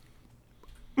 Okay.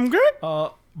 Okay.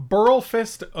 Burl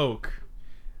Fist Oak.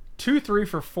 2/3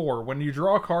 for 4. When you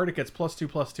draw a card, it gets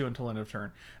 +2/+2 until end of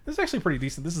turn. This is actually pretty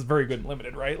decent. This is very good in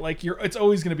limited, right? Like it's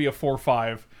always going to be a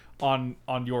 4/5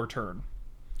 on your turn.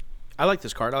 I like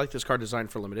this card. I like this card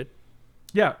designed for limited.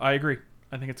 Yeah, I agree.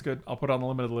 I think it's good. I'll put it on the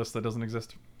limited list that doesn't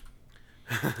exist.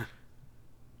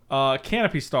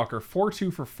 Canopy Stalker.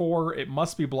 4/2 for 4. It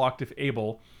must be blocked if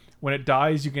able. When it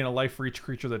dies, you gain a life for each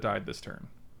creature that died this turn.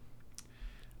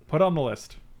 Put on the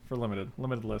list for limited.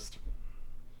 Limited list.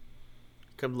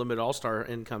 Come limit all-star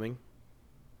incoming.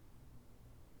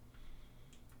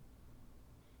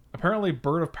 Apparently,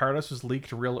 Bird of Paradise was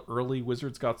leaked real early.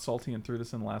 Wizards got salty and threw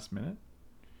this in last minute.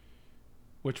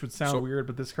 Which would sound weird,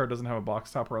 but this card doesn't have a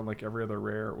box topper unlike every other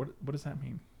rare. What does that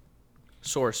mean?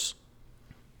 Source.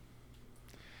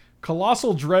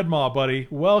 Colossal Dreadmaw, buddy.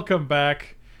 Welcome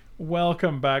back.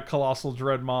 Welcome back, Colossal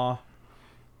Dreadmaw.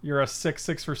 You're a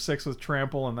 6/6 for 6 with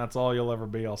trample, and that's all you'll ever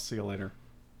be. I'll see you later.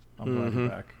 I'm glad you're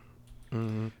back.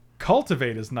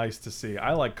 Cultivate is nice to see.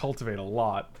 I like Cultivate a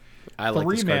lot. I like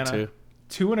this card too.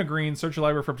 2 and a green. Search your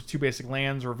library for up to 2 basic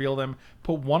lands. Reveal them.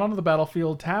 Put 1 onto the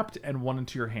battlefield tapped and 1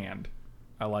 into your hand.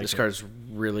 I like This it. card's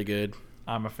really good.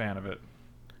 I'm a fan of it.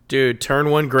 Dude, turn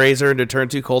 1 Grazer into turn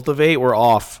 2 Cultivate. We're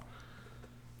off.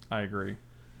 I agree.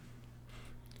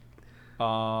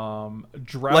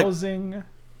 Drowsing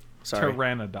Sorry.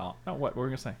 Pteranodon. Oh, what were we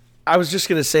gonna say? I was just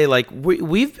gonna say, like,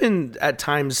 we've been at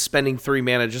times spending 3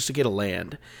 mana just to get a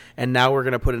land, and now we're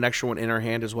gonna put an extra one in our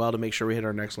hand as well to make sure we hit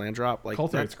our next land drop. Like,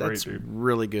 Cultivate's that's great, dude.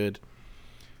 really good.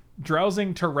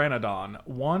 Drowsing Pteranodon.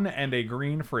 1 and a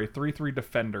green for a 3/3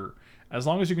 defender. As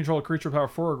long as you control a creature with power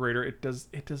 4 or greater, it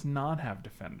does not have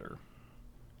defender.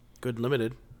 Good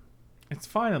limited. It's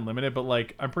fine and limited, but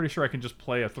like I'm pretty sure I can just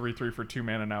play a 3/3 for 2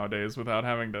 mana nowadays without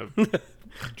having to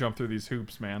jump through these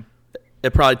hoops, man.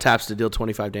 It probably taps to deal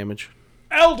 25 damage.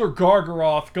 Elder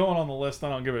Gargaroth going on the list. I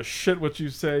don't give a shit what you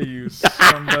say, you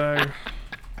scumbag.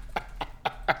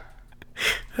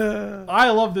 I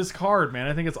love this card, man.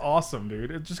 I think it's awesome,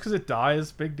 dude. Just because it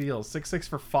dies, big deal. 6/6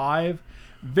 for 5.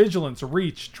 Vigilance,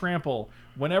 Reach, Trample.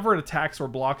 Whenever it attacks or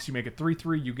blocks, you make it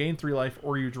 3/3. You gain 3 life,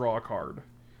 or you draw a card.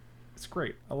 It's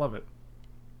great. I love it.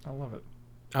 I love it.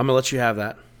 I'm gonna let you have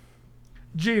that.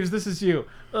 Jeeves, this is you.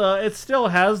 It still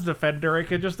has Defender. It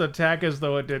could just attack as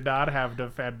though it did not have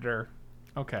Defender.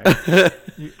 Okay.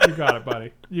 you got it,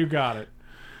 buddy. You got it.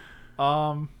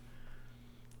 I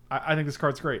think this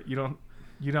card's great. You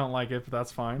don't like it, but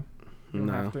that's fine. You don't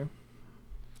have to.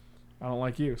 I don't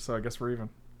like you, so I guess we're even.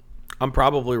 I'm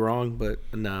probably wrong, but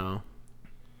no.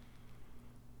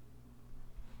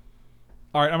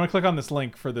 All right, I'm gonna click on this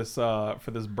link for this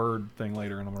bird thing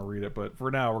later, and I'm gonna read it. But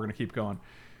for now, we're gonna keep going.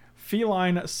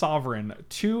 Feline Sovereign,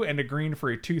 2 and a green for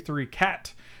a 2/3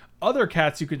 cat. Other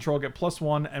cats you control get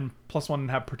 +1 and +1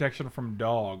 and have protection from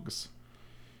dogs.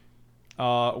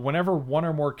 Whenever 1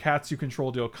 or more cats you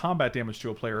control deal combat damage to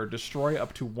a player, destroy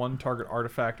up to 1 target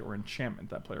artifact or enchantment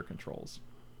that player controls.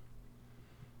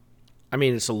 I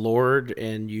mean, it's a lord,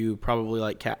 and you probably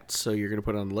like cats, so you're gonna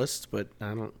put it on the list. But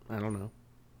I don't know.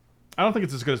 I don't think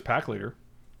it's as good as Pack Leader.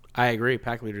 I agree.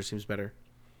 Pack Leader seems better.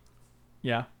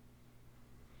 Yeah.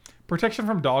 Protection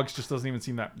from dogs just doesn't even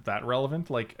seem that relevant.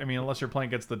 Like, I mean, unless you're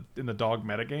playing against in the dog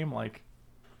metagame, like.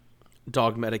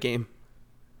 Dog metagame.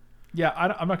 Yeah,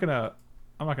 I'm not gonna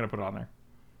put it on there.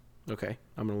 Okay,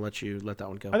 I'm gonna let that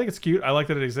one go. I think it's cute. I like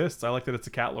that it exists. I like that it's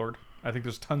a cat lord. I think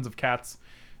there's tons of cats,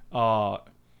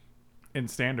 in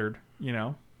standard,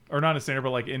 or not in standard,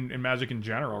 but like in Magic in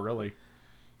general, really.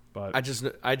 But I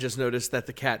just noticed that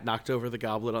the cat knocked over the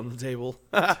goblet on the table.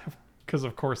 because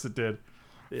of course it did.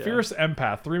 Yeah. Fierce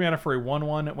Empath, 3 mana for a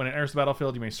 1/1. When it enters the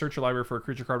battlefield, you may search your library for a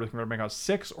creature card with converted mana cost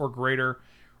 6 or greater.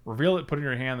 Reveal it, put it in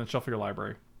your hand, then shuffle your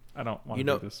library. I don't want to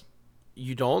do this.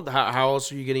 You don't? How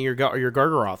else are you getting your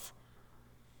Gargaroth?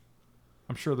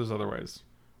 I'm sure there's other ways.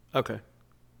 Okay.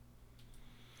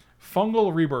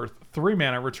 Fungal Rebirth, 3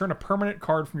 mana, return a permanent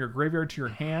card from your graveyard to your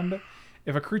hand.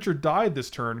 If a creature died this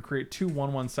turn, create 2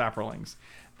 1/1 Saprolings.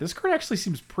 This card actually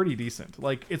seems pretty decent.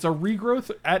 Like, it's a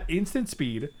regrowth at instant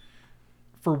speed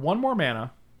for 1 more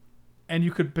mana, and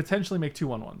you could potentially make 2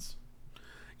 1/1s.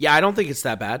 Yeah, I don't think it's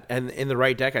that bad. And in the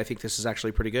right deck, I think this is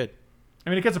actually pretty good. I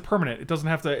mean, it gets a permanent. It doesn't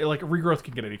have to, like, regrowth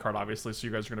can get any card, obviously, so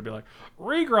you guys are going to be like,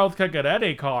 regrowth can get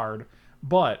any card.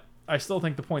 But I still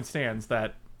think the point stands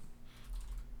that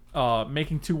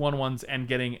making 2 1/1s and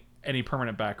getting any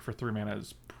permanent back for 3 mana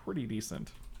is pretty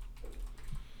decent.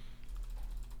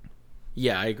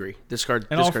 Yeah, I agree. This card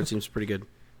seems pretty good.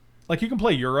 Like, you can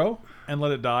play Euro and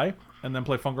let it die, and then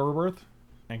play Fungal Rebirth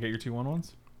and get your 2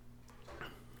 1/1s.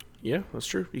 Yeah, that's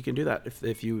true. You can do that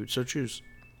if you so choose.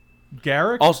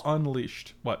 Garruk Also,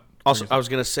 Unleashed. What? Also, I was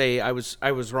gonna say I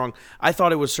was wrong. I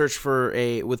thought it was search for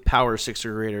with power 6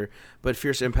 or greater, but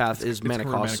Fierce Empath is mana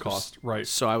cost. Right?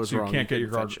 So I was wrong. You can't get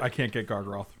your I can't get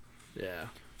Gargroth. Yeah.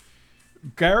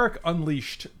 Garruk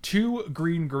Unleashed, 2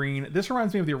 green. This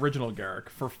reminds me of the original Garruk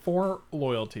for 4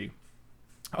 loyalty.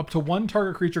 Up to 1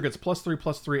 target creature gets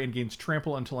 +3/+3 and gains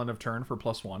trample until end of turn for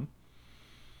 +1.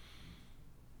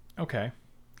 Okay.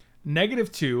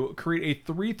 -2, create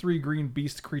a 3/3 green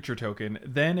beast creature token.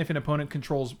 Then, if an opponent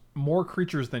controls more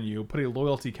creatures than you, put a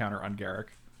loyalty counter on Garruk.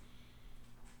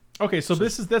 Okay, so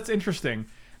that's interesting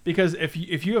because if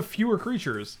you have fewer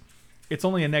creatures, it's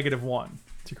only a -1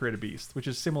 to create a beast, which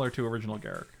is similar to original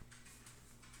Garruk.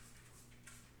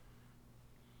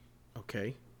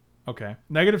 Okay. Okay.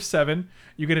 -7,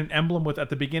 you get an emblem with,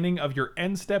 at the beginning of your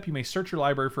end step, you may search your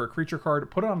library for a creature card,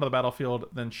 put it onto the battlefield,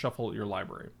 then shuffle your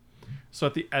library. So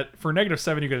for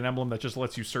 -7, you get an emblem that just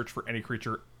lets you search for any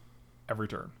creature every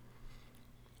turn.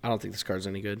 I don't think this card's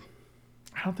any good.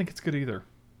 I don't think it's good either.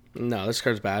 No, this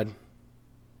card's bad.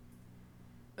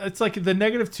 It's like the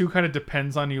 -2 kind of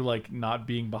depends on you, like, not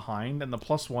being behind, and the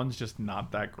 +1's just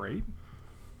not that great.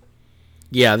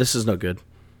 Yeah, this is no good.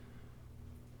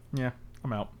 Yeah,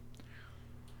 I'm out.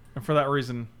 And for that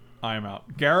reason, I am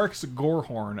out. Garruk's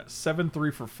Gorehorn,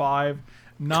 7/3 for 5.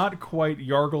 Not quite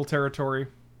Yargle territory.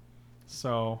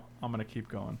 So I'm going to keep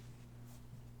going.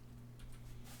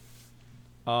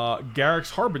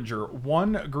 Garruk's Harbinger,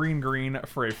 1 green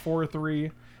for a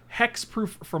 4/3.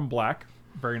 Hexproof from black.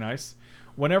 Very nice.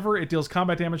 Whenever it deals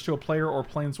combat damage to a player or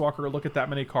planeswalker, look at that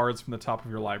many cards from the top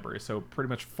of your library. So pretty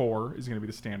much 4 is going to be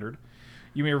the standard.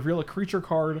 You may reveal a creature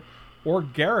card or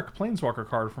Garruk planeswalker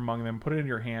card from among them, put it in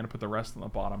your hand, put the rest on the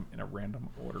bottom in a random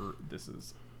order. This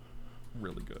is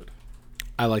really good.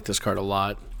 I like this card a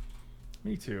lot.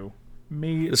 Me too.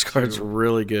 This card's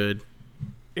really good.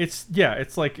 It's just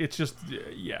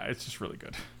really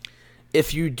good.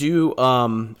 If you do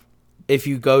if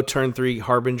you go turn 3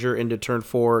 Harbinger into turn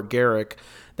 4 Garruk,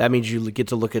 that means you get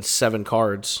to look at 7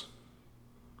 cards.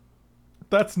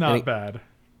 That's not bad.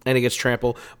 And it gets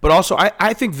trample. But also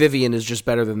I think Vivian is just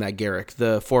better than that Garruk,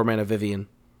 the 4 mana Vivian.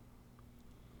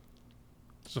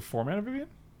 There's a 4 mana Vivian?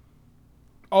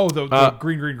 Oh, the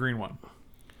green one.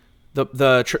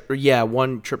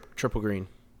 One triple green.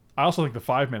 I also think the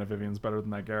 5 mana Vivian's better than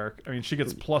that Garruk. I mean, she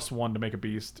gets +1 to make a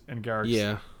beast, and Garruk's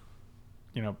 -2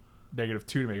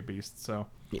 to make a beast. So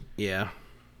yeah.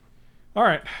 All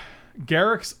right,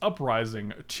 Garruk's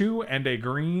Uprising, 2 and a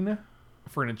green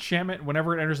for an enchantment.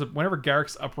 Whenever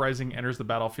Garruk's Uprising enters the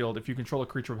battlefield, if you control a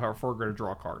creature with power 4 or greater,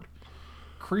 draw a card.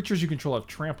 Creatures you control have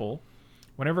trample.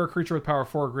 Whenever a creature with power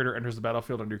 4 or greater enters the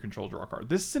battlefield under your control, draw a card.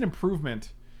 This is an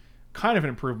improvement. Kind of an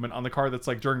improvement on the card that's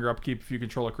like during your upkeep, if you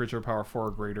control a creature of power 4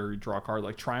 or greater, you draw a card,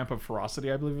 like Triumph of Ferocity,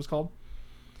 I believe it was called.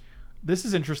 This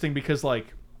is interesting because,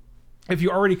 like, if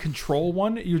you already control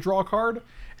one, you draw a card,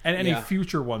 and any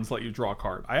future ones let you draw a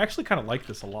card. I actually kind of like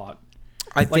this a lot.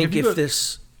 I think if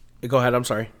this... Go ahead, I'm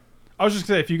sorry. I was just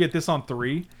going to say, if you get this on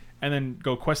 3, and then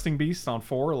go Questing Beast on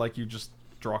 4, like, you just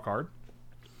draw a card.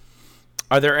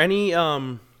 Are there any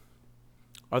 2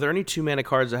 mana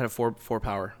cards that have 4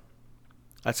 power?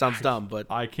 That sounds dumb, but...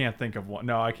 I can't think of one.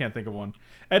 No, I can't think of one.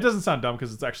 It doesn't sound dumb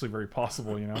because it's actually very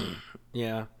possible, you know?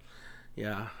 Yeah.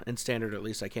 Yeah. In Standard, at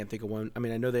least, I can't think of one. I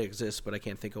mean, I know they exist, but I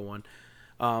can't think of one.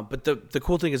 But the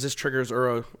cool thing is this triggers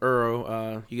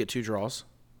Uro. You get 2 draws.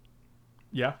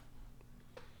 Yeah.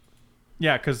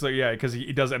 Yeah, because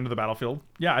he does enter the battlefield.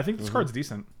 Yeah, I think this card's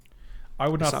decent. I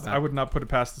would not put it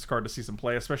past this card to see some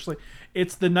play, especially.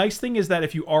 It's the nice thing is that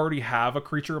if you already have a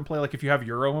creature in play, like if you have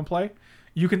Euro in play,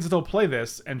 you can still play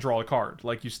this and draw a card.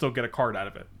 Like, you still get a card out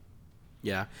of it.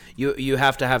 Yeah. You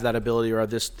have to have that ability, or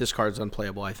this card's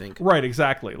unplayable, I think. Right,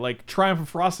 exactly. Like, Triumph of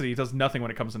Ferocity does nothing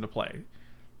when it comes into play.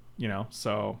 You know,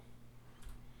 so...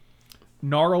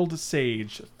 Gnarled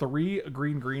Sage, 3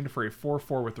 green for a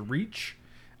 4/4 with reach.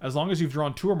 As long as you've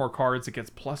drawn 2 or more cards, it gets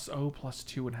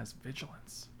 +0/+2 and has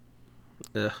vigilance.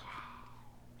 Ugh.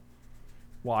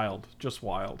 Wild. Just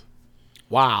wild.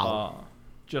 Wow.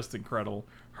 Just incredible.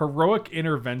 Heroic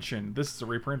Intervention. This is a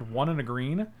reprint. 1 and a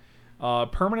green.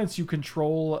 Permanents you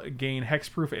control gain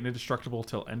hexproof and indestructible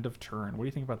till end of turn. What do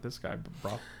you think about this guy,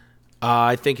 bro?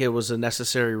 I think it was a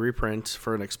necessary reprint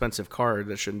for an expensive card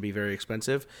that shouldn't be very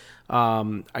expensive.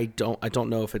 I don't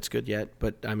know if it's good yet,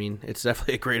 but I mean, it's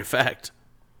definitely a great effect.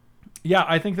 Yeah,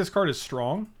 I think this card is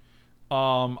strong.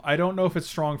 I don't know if it's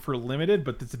strong for limited,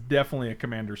 but it's definitely a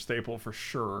commander staple for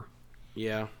sure.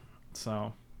 Yeah.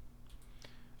 So,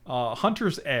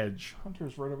 Hunter's Edge.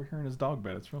 Hunter's right over here in his dog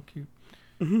bed. It's real cute.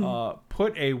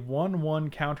 Put a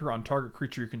 1/1 counter on target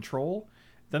creature you control.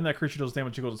 Then that creature deals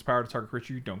damage equal to its power to target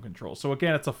creature you don't control. So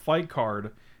again, it's a fight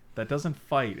card that doesn't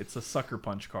fight. It's a sucker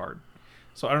punch card.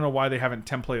 So I don't know why they haven't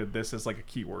templated this as like a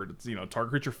keyword. It's, target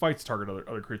creature fights target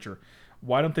other creature.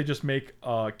 Why don't they just make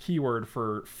a keyword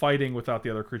for fighting without the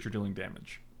other creature dealing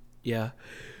damage? Yeah.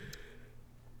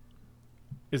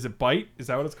 Is it bite? Is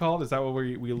that what it's called? Is that what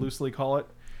we loosely call it?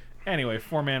 Anyway,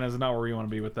 4 mana is not where you want to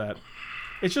be with that.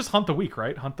 It's just hunt the weak,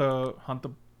 right? Hunt the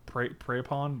prey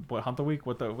upon. What, hunt the weak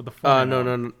with the 4 mana?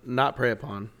 No, not prey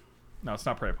upon. No, it's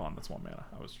not prey upon. That's 1 mana.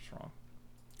 I was just wrong.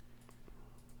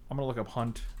 I'm gonna look up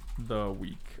hunt the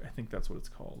weak. I think that's what it's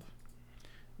called.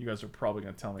 You guys are probably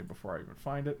gonna tell me before I even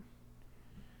find it.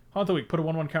 Hunt the weak. Put a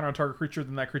 1/1 counter on target creature.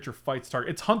 Then that creature fights target.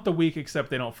 It's hunt the weak, except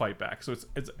they don't fight back. So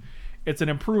it's an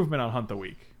improvement on hunt the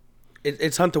weak.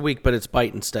 It's hunt the weak, but it's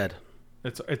bite instead.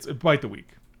 It's bite the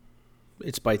weak.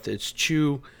 It's bite. It's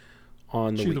chew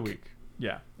on the chew weak. the weak.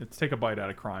 Yeah, it's take a bite out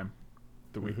of crime.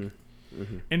 The weak.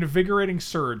 Invigorating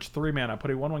Surge. 3 mana.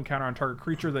 Put a 1/1 counter on target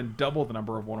creature. Then double the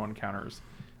number of 1/1 counters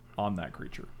on that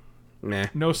creature. Nah.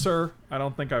 No, sir. I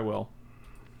don't think I will.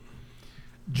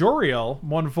 Joriel,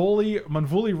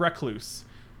 Monvoli Recluse.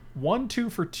 1/2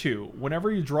 for 2.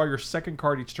 Whenever you draw your second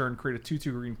card each turn, create a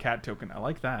 2/2 green cat token. I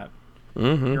like that.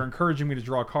 You're encouraging me to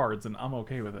draw cards, and I'm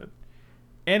okay with it.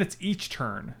 And it's each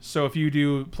turn. So if you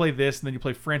do play this, and then you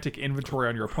play Frantic Inventory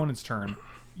on your opponent's turn,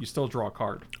 you still draw a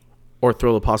card. Or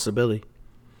throw the possibility.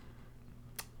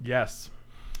 Yes.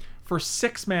 For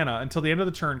 6 mana, until the end of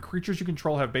the turn, creatures you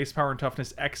control have base power and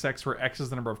toughness XX, where X is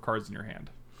the number of cards in your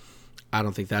hand. I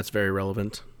don't think that's very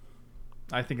relevant.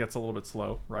 I think that's a little bit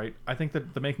slow, right? I think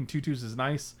that the making 2/2s is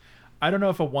nice. I don't know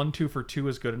if a 1/2 for 2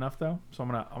 is good enough, though. So I'm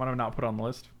gonna not put it on the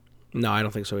list. No, I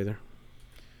don't think so either.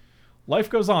 Life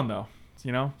goes on, though.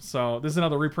 So this is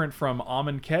another reprint from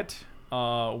Amonkhet.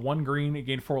 1 green, you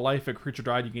gain 4 life. If a creature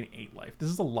died, you gain 8 life. This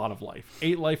is a lot of life.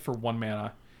 8 life for 1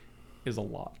 mana is a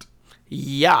lot.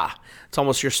 Yeah, it's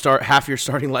almost half your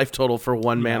starting life total for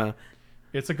 1 mana.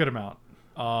 It's a good amount.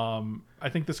 I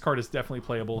think this card is definitely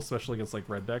playable, especially against like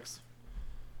red decks.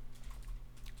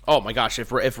 Oh my gosh,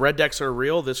 if red decks are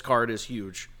real, this card is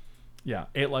huge. Yeah,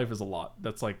 8 life is a lot.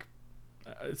 That's like,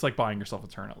 it's like buying yourself a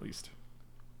turn at least.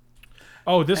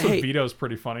 Oh, this with Veto is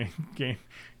pretty funny. Gain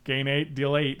 8,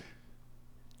 deal 8.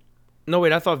 No,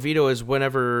 wait, I thought Veto is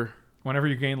whenever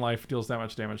you gain life, deals that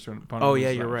much damage to an opponent. Oh yeah,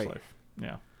 you're right. Life.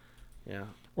 Yeah. Yeah.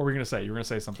 What were you gonna say? You were gonna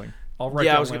say something. I'll write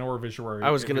down Llanowar Visionary. I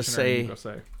was gonna say.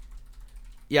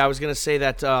 Yeah, I was gonna say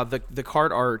that the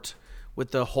card art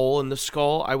with the hole in the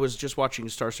skull. I was just watching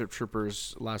Starship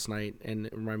Troopers last night, and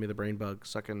it reminded me of the brain bug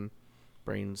sucking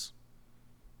brains.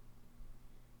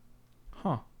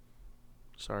 Huh.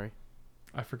 Sorry.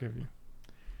 I forgive you.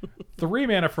 3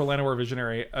 mana for Llanowar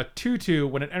Visionary. A 2/2.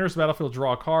 When it enters the battlefield,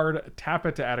 draw a card. Tap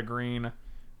it to add a green.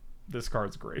 This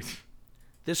card's great.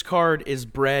 This card is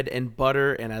bread and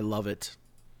butter, and I love it.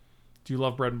 Do you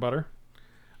love bread and butter?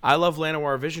 I love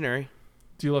Llanowar Visionary.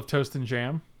 Do you love toast and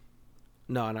jam?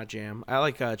 No, not jam. I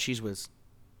like Cheese Whiz.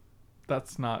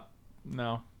 That's not...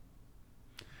 No.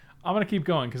 I'm going to keep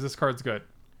going because this card's good.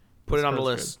 Put it on the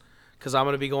list. Because I'm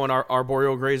going to be going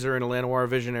Arboreal Grazer and a Llanowar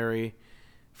Visionary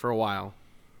for a while.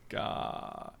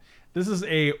 This is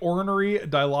a Ornery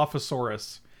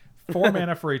Dilophosaurus. 4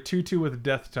 mana for a 2/2 with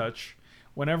Death Touch.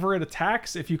 Whenever it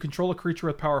attacks, if you control a creature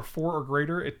with power 4 or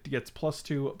greater, it gets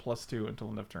 +2/+2 until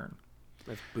end of turn.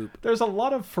 That's boop. There's a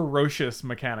lot of ferocious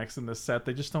mechanics in this set.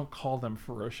 They just don't call them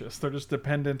ferocious. They're just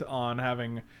dependent on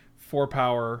having 4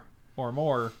 power or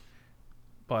more.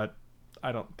 But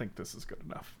I don't think this is good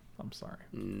enough. I'm sorry.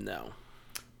 No.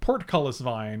 Portcullis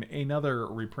Vine, another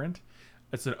reprint.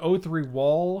 It's an 0/3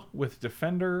 wall with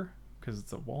Defender, because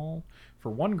it's a wall. For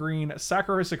 1 green,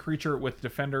 sacrifice a creature with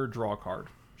Defender, draw a card.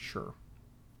 Sure.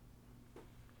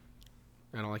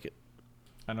 I don't like it.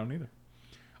 I don't either.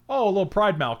 Oh, a little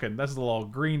Pride Malkin. That's a little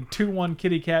green 2/1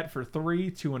 kitty cat for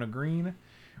 3, 2 and a green.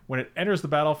 When it enters the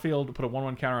battlefield, put a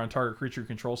 1/1 counter on target creature you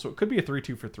control. So it could be a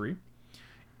 3/2 for 3.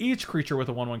 Each creature with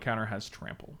a 1/1 counter has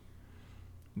trample.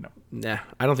 No. Nah,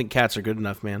 I don't think cats are good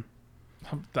enough, man.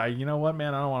 You know what,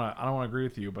 man? I don't want to agree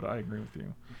with you, but I agree with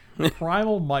you.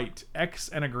 Primal Might, X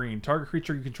and a green. Target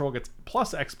creature you control gets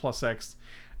 +X/+X.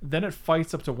 Then it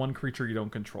fights up to one creature you don't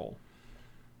control.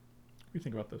 What do you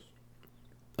think about this?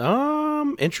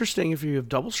 Interesting if you have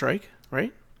double strike,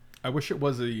 right? I wish it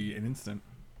was an instant.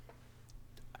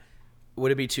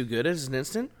 Would it be too good as an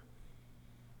instant?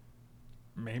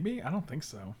 Maybe? I don't think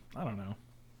so. I don't know.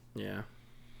 Yeah.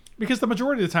 Because the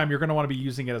majority of the time you're going to want to be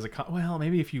using it as a... Well,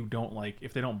 maybe if you don't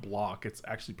if they don't block, it's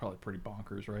actually probably pretty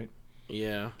bonkers, right?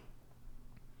 Yeah.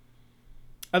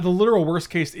 The literal worst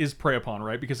case is Prey Upon,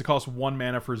 right? Because it costs 1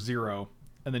 mana for 0,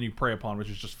 and then you Prey Upon, which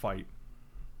is just fight.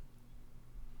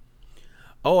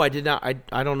 Oh, I did not.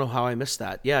 I don't know how I missed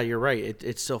that. Yeah, you're right.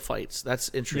 It still fights. That's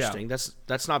interesting. Yeah.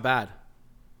 That's not bad.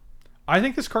 I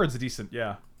think this card's decent,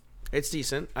 yeah. It's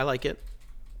decent. I like it.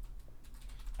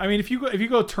 I mean, if you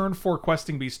go turn 4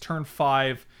 Questing Beast, turn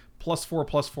 5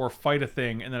 +4/+4 fight a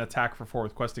thing, and then attack for 4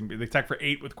 with Questing Beast. They attack for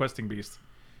 8 with Questing Beast.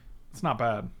 It's not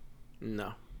bad.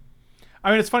 No.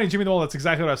 I mean, it's funny, Jimmy the Wall. That's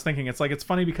exactly what I was thinking. It's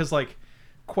funny because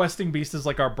Questing Beast is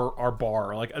like our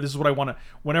bar. Like, this is what I want to.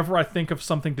 Whenever I think of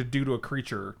something to do to a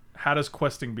creature, how does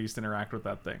Questing Beast interact with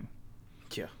that thing?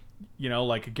 Yeah. You know,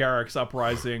 like Garruk's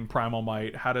Uprising, Primal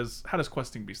Might. How does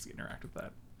Questing Beast interact with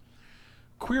that?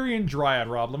 Quirion Dryad,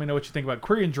 Rob. Let me know what you think about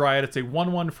Quirion Dryad. It's a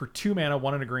 1/1 for 2 mana,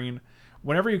 1 and a green.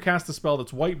 Whenever you cast a spell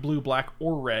that's white, blue, black,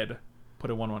 or red,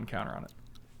 put a 1/1 counter on it.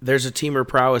 There's a Teamer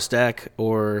Prowess deck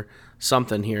or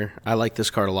something here. I like this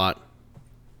card a lot.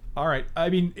 All right. I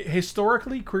mean,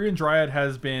 historically, Quirion Dryad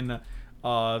has been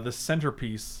the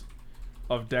centerpiece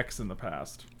of decks in the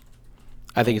past.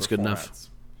 I think it's good enough.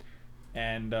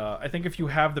 And I think if you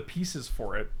have the pieces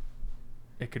for it,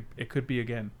 it could be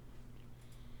again.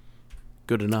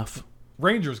 Good enough.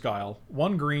 Ranger's Guile,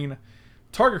 1 green.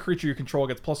 Target creature you control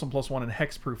gets +1/+1 and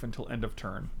hexproof until end of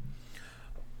turn.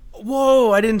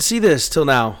 Whoa, I didn't see this till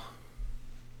now.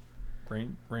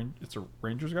 It's a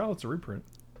Ranger's Guile. It's a reprint.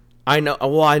 I know.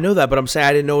 Well, I know that, but I'm saying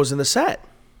I didn't know it was in the set.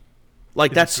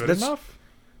 Like, that's good enough.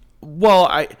 Well,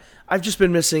 I've just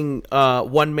been missing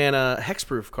 1 mana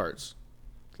hexproof cards.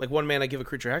 Like 1 mana give a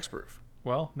creature hexproof.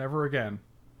 Well, never again.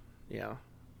 Yeah.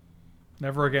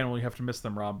 Never again will you have to miss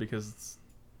them, Rob, because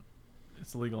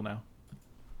it's illegal now.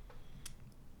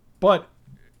 But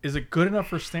is it good enough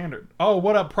for standard? Oh,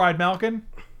 what up, Pride Malkin?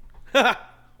 I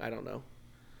don't know.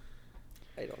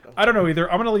 I don't know either.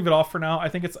 I'm gonna leave it off for now. I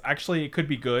think it could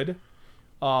be good.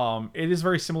 It is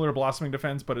very similar to Blossoming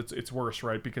Defense, but it's worse,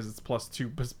 right? Because it's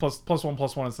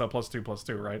 +1/+1 instead of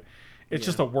 +2/+2, right? It's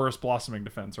just a worse Blossoming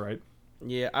Defense, right?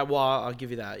 Yeah. I'll give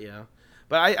you that. Yeah.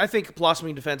 But I think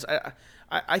Blossoming Defense.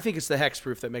 I think it's the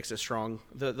hexproof that makes it strong.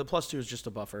 The +2 is just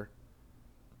a buffer.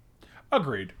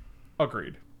 Agreed.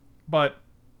 But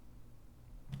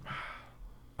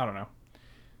I don't know.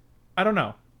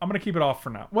 I'm gonna keep it off for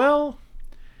now. Well,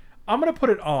 I'm gonna put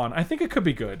it on. I think it could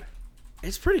be good.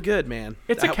 It's pretty good, man.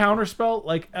 It's a counter spell.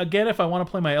 Like, again, if I want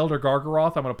to play my Elder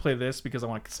Gargaroth, I'm gonna play this because I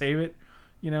want to save it.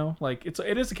 You know, like it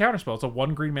is a counter spell. It's a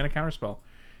 1 green mana counter spell.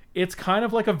 It's kind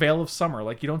of like a Veil of Summer.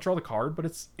 Like, you don't draw the card, but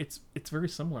it's very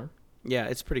similar. Yeah,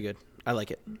 it's pretty good. I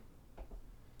like it.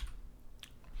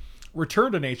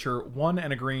 Return to Nature, 1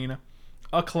 and a green,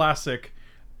 a classic,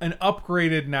 an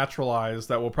upgraded Naturalize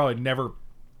that will probably never,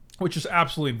 which just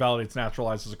absolutely invalidates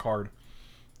Naturalize as a card.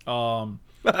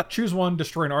 Choose 1,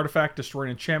 destroy an artifact, destroy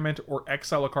an enchantment, or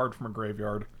exile a card from a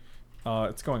graveyard.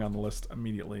 It's going on the list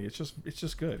immediately. It's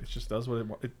just good. It just does what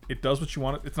it does what you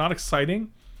want. It's not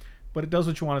exciting, but it does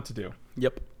what you want it to do.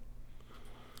 Yep.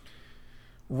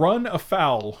 Run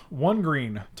Afoul, 1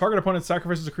 green. Target opponent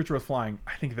sacrifices a creature with flying.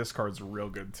 I think this card's real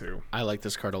good too. I like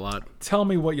this card a lot. Tell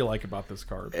me what you like about this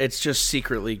card. It's just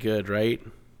secretly good, right?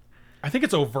 I think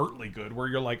it's overtly good, where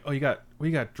you're like, oh, you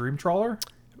got Dream Trawler?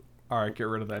 All right, get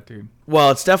rid of that, dude.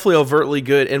 Well, it's definitely overtly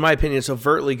good. In my opinion, it's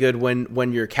overtly good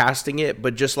when you're casting it,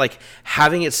 but just like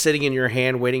having it sitting in your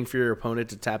hand, waiting for your opponent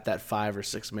to tap that 5 or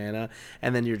 6 mana,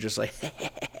 and then you're just like,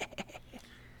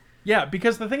 yeah,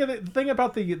 because the thing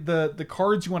about the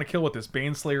cards you want to kill with this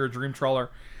Baneslayer, Dream Trawler,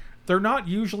 they're not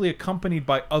usually accompanied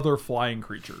by other flying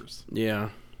creatures. Yeah.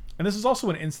 And this is also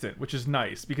an instant, which is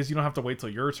nice because you don't have to wait till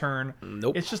your turn.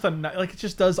 Nope. It's just it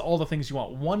just does all the things you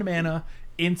want. 1 mana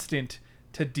instant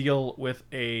to deal with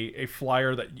a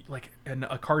flyer that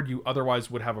a card you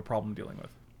otherwise would have a problem dealing with.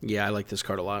 Yeah, I like this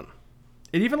card a lot.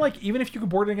 And even if you can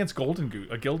board it against golden goose,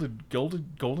 a golden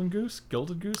goose,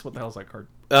 what the hell is that card?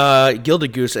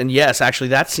 Gilded Goose, and yes, actually,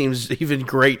 that seems even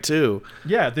great too.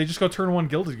 Yeah, they just go turn 1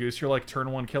 Gilded Goose. You're like,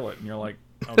 turn 1, kill it, and you're like,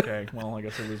 okay, well, I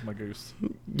guess I lose my goose.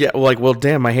 Yeah, well,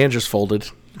 damn, my hand just folded.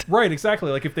 Right, exactly.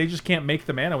 Like if they just can't make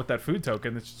the mana with that food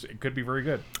token, it could be very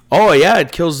good. Oh yeah,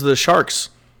 it kills the sharks.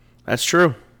 That's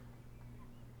true.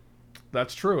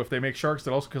 That's true. If they make sharks,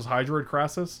 it also kills Hydroid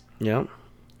Crassus. Yeah.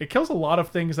 It kills a lot of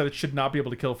things that it should not be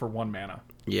able to kill for 1 mana.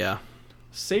 Yeah.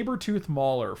 Sabertooth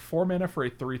Mauler, 4 mana for a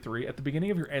 3/3. At the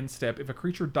beginning of your end step, if a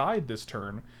creature died this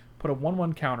turn, put a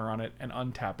 1/1 counter on it and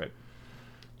untap it.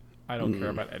 I don't care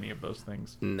about any of those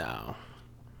things. No.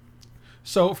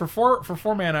 So for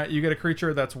four mana, you get a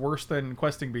creature that's worse than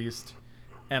Questing Beast,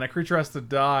 and a creature has to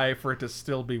die for it to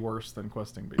still be worse than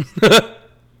Questing Beast.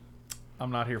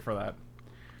 I'm not here for that.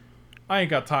 I ain't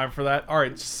got time for that. All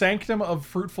right, Sanctum of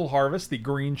Fruitful Harvest, the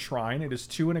green shrine. It is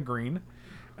 2 and a green.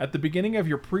 At the beginning of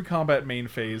your pre-combat main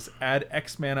phase, add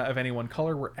X mana of any one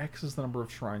color, where X is the number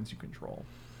of shrines you control.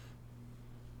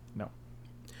 No.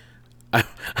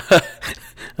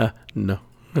 No.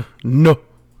 No.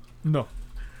 No.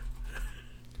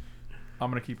 I'm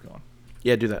going to keep going.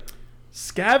 Yeah, do that.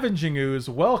 Scavenging Ooze,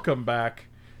 welcome back.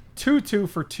 2/2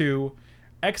 for 2.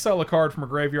 Exile a card from a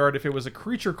graveyard. If it was a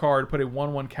creature card, put a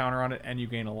 1/1 counter on it, and you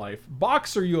gain a life.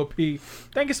 Boxer UOP,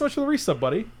 thank you so much for the resub,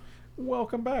 buddy.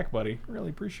 Welcome back, buddy. Really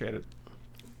appreciate it.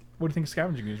 What do you think of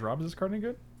Scavenging Ooze, Rob? Is this card any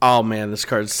good? Oh man, this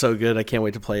card's so good. I can't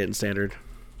wait to play it in Standard.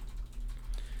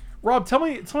 Rob, tell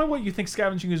me what you think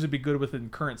Scavenging Ooze would be good with in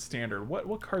current Standard.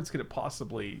 What cards could it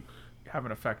possibly have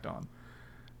an effect on?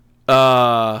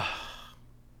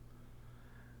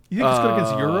 You think it's good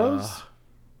against Euros?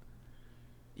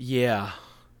 Yeah.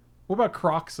 What about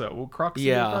Croxa? Will Croxa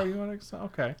be a card you want to...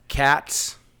 Okay.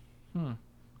 Cats.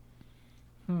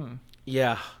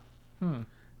 Yeah.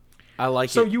 I like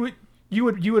it. So you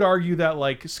would argue that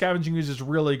like Scavenging Ooze is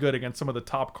really good against some of the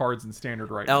top cards in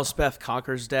Standard right now. Elspeth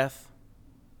Conquers Death.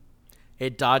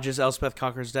 It dodges Elspeth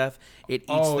Conquers Death. It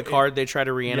eats the card they try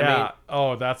to reanimate. Yeah.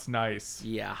 Oh, that's nice.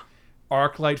 Yeah.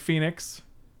 Arclight Phoenix.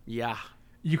 Yeah.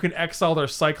 You can exile their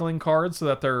cycling cards so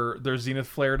that their Zenith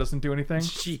Flare doesn't do anything.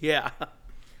 Yeah.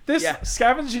 This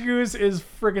Scavenging Ooze is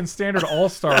friggin' Standard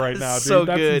All-Star right now, dude. So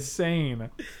That's good. Insane.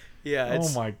 Yeah.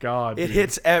 Oh my god. It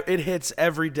dude. hits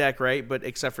every deck, right? But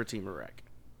except for Team Rec.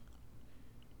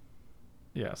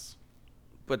 Yes.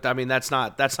 But I mean, that's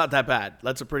not that bad.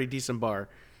 That's a pretty decent bar.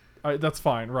 That's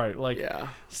fine, right? Like,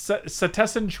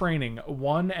 Setessan Training,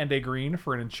 1 and a green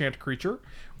for an enchant creature.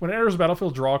 When it enters the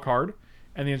battlefield, draw a card,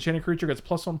 and the enchanted creature gets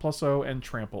 +1/+0 and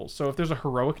trample. So if there's a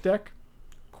heroic deck,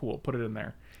 cool, put it in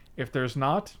there. If there's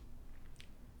not,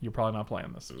 you're probably not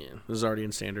playing this. Yeah, this is already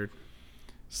in Standard.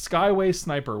 Skyway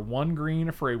Sniper, 1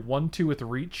 green for a 1/2 with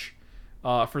reach.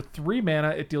 For 3 mana,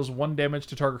 it deals 1 damage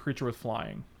to target creature with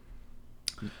flying.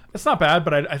 It's not bad,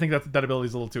 but I think that ability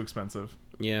is a little too expensive.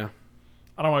 Yeah.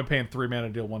 I don't want to be paying 3 mana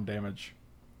to deal 1 damage.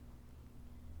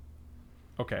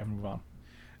 Okay, move on.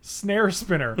 Snare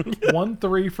Spinner,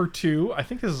 1/3 for 2. I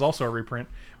think this is also a reprint.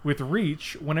 With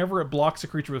reach, whenever it blocks a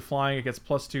creature with flying, it gets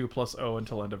 +2/+0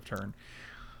 until end of turn.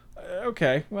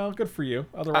 Okay, well, good for you.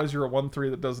 Otherwise, you're a 1/3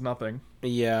 that does nothing.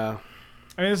 Yeah.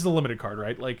 I mean, this is a limited card,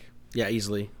 right? Like, yeah,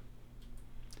 easily.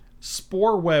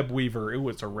 Spore Web Weaver. Ooh,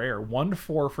 it's a rare.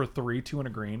 1/4 for 3, 2 and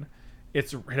a green.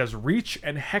 It has reach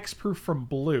and hexproof from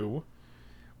blue.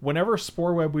 Whenever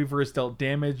Spore Web Weaver is dealt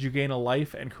damage, you gain a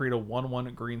life and create a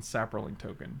 1/1 green Saproling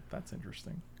token. That's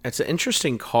interesting. It's an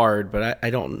interesting card, but I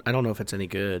don't know if it's any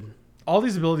good. All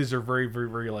these abilities are very, very,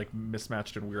 very like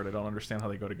mismatched and weird. I don't understand how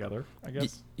they go together, I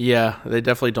guess. Yeah, they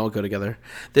definitely don't go together.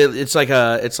 It's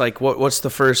like what's the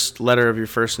first letter of your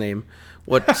first name?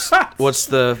 What's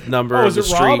the number of the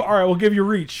street? Rob? All right, we'll give you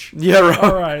reach. Yeah, Rob.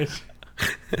 All right.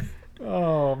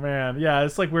 Oh man, yeah,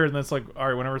 it's like weird. And it's like, all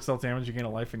right, whenever it's dealt damage, you gain a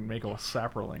life and make a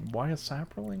Saproling. Why a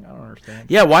Saproling? I don't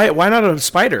understand. Yeah, why not a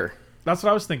spider? That's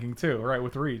what I was thinking too. Right,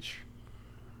 with reach.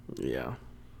 Yeah.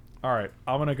 All right,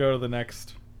 I'm gonna go to the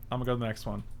next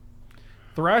one.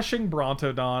 Thrashing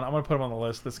Brontodon. I'm gonna put him on the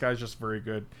list. This guy's just very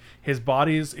good. He's like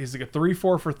a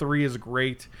 3/4 for 3 is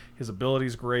great. His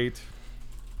ability's great.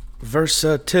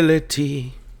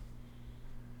 Versatility.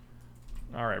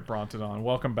 All right, Brontodon,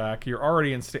 welcome back. You're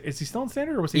already in... Is he still in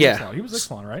Standard or was he in Ixalan? He was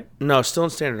Ixalan, right? No, still in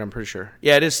Standard, I'm pretty sure.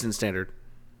 Yeah, it is in Standard.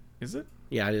 Is it?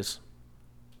 Yeah, it is.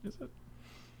 Is it?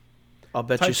 I'll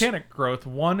bet Titanic Growth,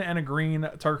 1 and a green.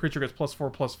 Target creature gets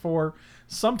 +4/+4.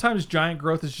 Sometimes Giant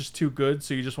Growth is just too good,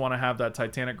 so you just want to have that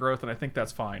Titanic Growth, and I think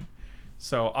that's fine.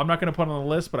 So I'm not going to put it on the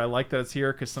list, but I like that it's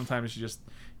here because sometimes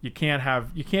You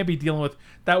can't be dealing with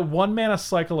that 1 mana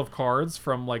cycle of cards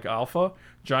from like Alpha,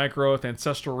 Giant Growth,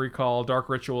 Ancestral Recall, Dark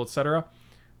Ritual, etc.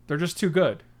 They're just too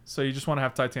good. So you just want to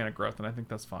have Titanic Growth, and I think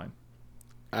that's fine.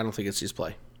 I don't think it sees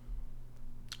play.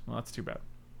 Well, that's too bad.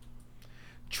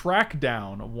 Track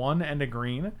down 1 and a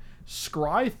green.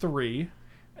 Scry 3.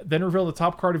 Then reveal the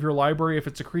top card of your library. If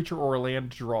it's a creature or a land,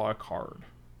 draw a card.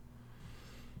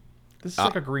 This is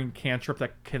like a green cantrip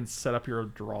that can set up your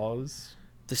draws.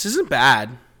 This isn't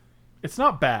bad. It's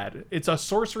not bad. It's a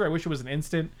sorcery. I wish it was an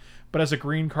instant, but as a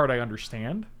green card, I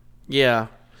understand. Yeah.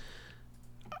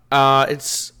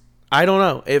 It's... I don't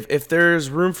know. If there's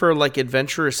room for like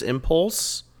Adventurous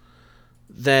Impulse,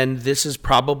 then this is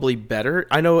probably better.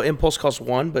 I know Impulse costs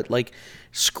 1, but like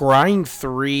scrying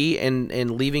 3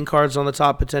 and leaving cards on the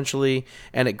top potentially,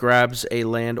 and it grabs a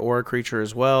land or a creature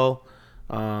as well.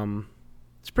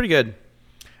 It's pretty good.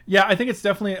 Yeah, I think it's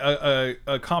definitely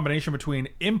a combination between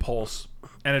Impulse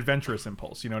and Adventurous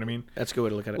Impulse. You know what I mean? That's a good way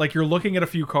to look at it. Like you're looking at a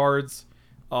few cards.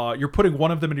 You're putting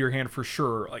one of them into your hand for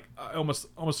sure. Like almost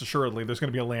assuredly, there's going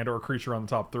to be a land or a creature on the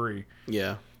top 3.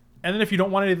 Yeah. And then if you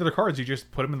don't want any of the other cards, you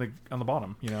just put them on the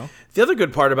bottom. You know. The other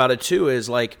good part about it too is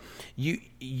like you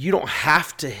don't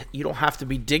have to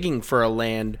be digging for a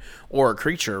land or a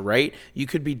creature, right? You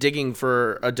could be digging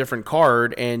for a different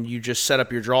card, and you just set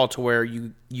up your draw to where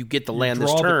you get the land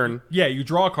this turn. You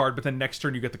draw a card, but then next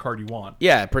turn you get the card you want.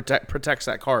 Yeah, protects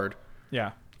that card.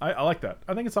 Yeah, I like that.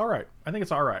 I think it's all right.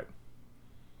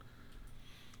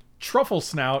 Truffle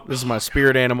Snout. This is my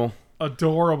spirit animal.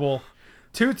 Adorable.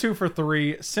 2/2 for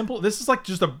 3. Simple. This is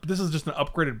just an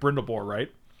upgraded Brindlebore,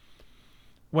 right?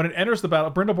 When it enters the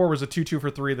battle, Brindlebore was a 2/2 for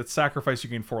 3 that sacrificed,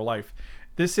 you gain 4 life.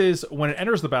 This is when it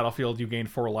enters the battlefield, you gain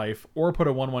 4 life, or put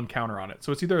a 1/1 counter on it.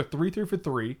 So it's either a 3/3 for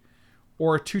 3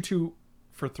 or a 2/2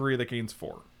 for 3 that gains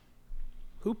 4.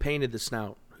 Who painted the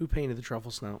snout? Who painted the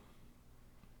Truffle Snout?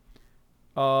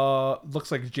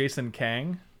 Looks like Jason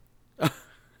Kang.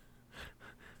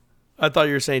 I thought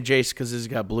you were saying Jace because he's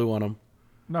got blue on him.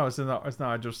 No, it's not.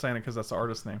 I'm just saying it because that's the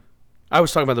artist's name. I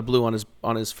was talking about the blue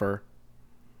on his fur.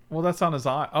 Well, that's on his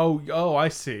eye. Oh, I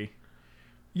see.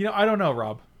 You know, I don't know,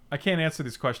 Rob. I can't answer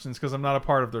these questions because I'm not a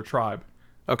part of their tribe.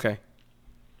 Okay.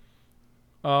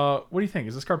 What do you think?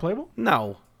 Is this card playable?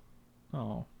 No.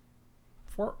 Oh.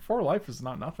 4 life is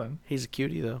not nothing. He's a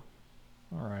cutie, though.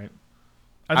 All right.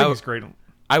 I think he's great.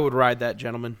 I would ride that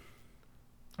gentleman.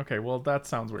 Okay, well, that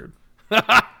sounds weird.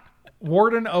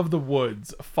 Warden of the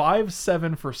Woods,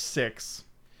 5/7 for 6.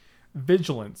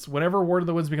 Vigilance. Whenever Warden of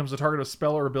the Woods becomes a target of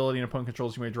spell or ability and opponent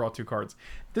controls, you may draw 2 cards.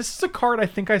 This is a card I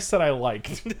think I said I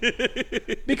liked.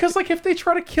 Because, like, if they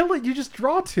try to kill it, you just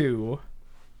draw 2.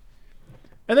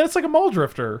 And then it's like a Mole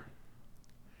Drifter.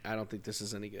 I don't think this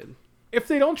is any good. If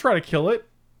they don't try to kill it,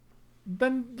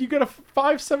 then you get a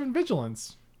 5/7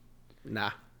 Vigilance.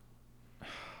 Nah.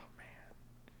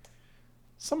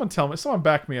 Someone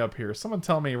back me up here. Someone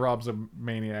tell me Rob's a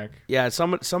maniac. Yeah,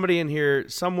 somebody in here,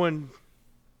 someone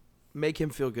make him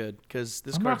feel good because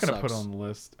this card sucks. I'm not going to put it on the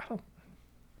list.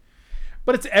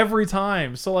 But it's every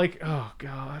time. So like, oh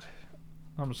God.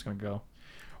 I'm just going to go.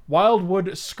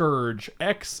 Wildwood Scourge,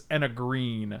 X and a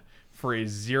green for a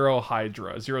 0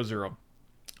 Hydra, 0/0.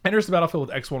 Enters the battlefield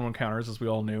with X/1/1 counters, as we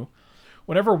all knew.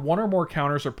 Whenever 1 or more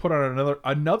counters are put on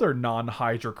another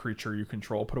non-Hydra creature you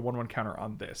control, put a 1/1 counter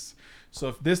on this. So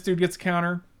if this dude gets a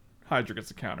counter, Hydra gets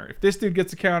a counter. If this dude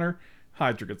gets a counter,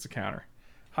 Hydra gets a counter.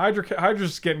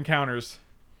 Hydra's getting counters.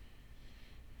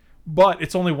 But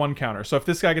it's only 1 counter. So if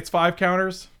this guy gets 5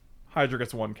 counters, Hydra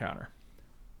gets 1 counter.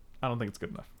 I don't think it's good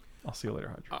enough. I'll see you later,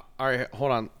 Hydra. All right,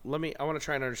 hold on. I want to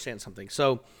try and understand something.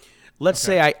 So let's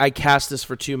say I cast this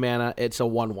for 2 mana. It's a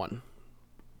 1/1.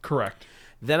 Correct.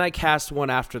 Then I cast one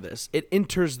after this. It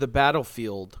enters the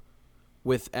battlefield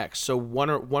with X. So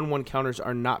 1/1 counters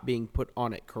are not being put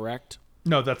on it, correct?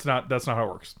 No, that's not how it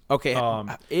works. Okay.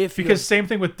 Because same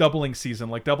thing with doubling season.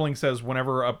 Like doubling says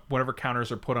whenever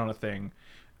counters are put on a thing,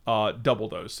 double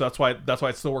those. So that's why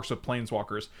it still works with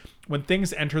planeswalkers. When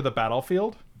things enter the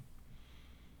battlefield,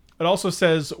 it also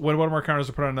says when 1 or more counters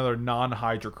are put on another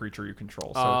non-Hydra creature you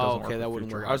control. So it doesn't work that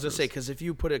wouldn't work. I was gonna say because if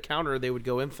you put a counter, they would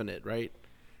go infinite, right?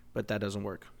 But that doesn't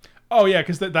work. Oh, yeah,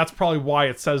 because that's probably why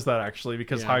it says that, actually,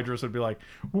 because Hydras would be like,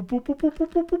 whoop, whoop, whoop, whoop,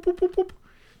 whoop, whoop, whoop, whoop, whoop.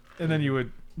 And then you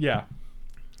would, yeah.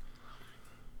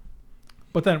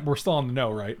 But then we're still on the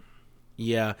no, right?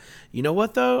 Yeah. You know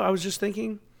what, though? I was just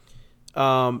thinking,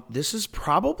 this is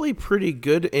probably pretty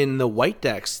good in the white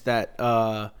decks that,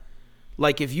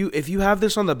 like, if you have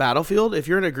this on the battlefield, if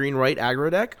you're in a green-white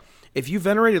aggro deck, if you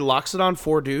venerated Loxodon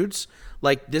 4 dudes,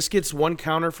 like, this gets 1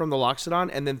 counter from the Loxodon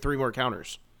and then 3 more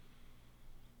counters.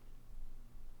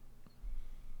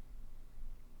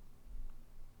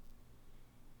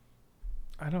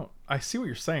 I see what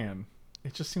you're saying.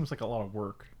 It just seems like a lot of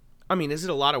work. I mean, is it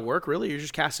a lot of work? Really? You're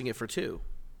just casting it for 2.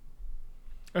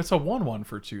 It's a 1/1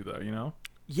 for 2 though, you know?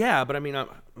 Yeah, but I mean,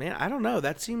 man, I don't know.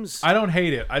 That seems... I don't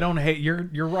hate it.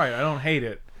 You're right. I don't hate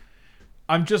it.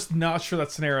 I'm just not sure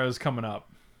that scenario is coming up.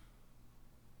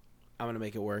 I'm going to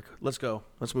make it work. Let's go.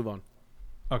 Let's move on.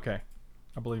 Okay.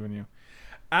 I believe in you.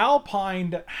 Oh,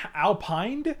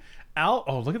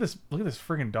 look at this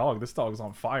friggin' dog. This dog is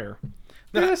on fire.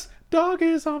 This dog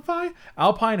is on fire.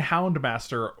 Alpine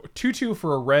Houndmaster, 2/2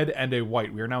 for a red and a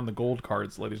white. We are now in the gold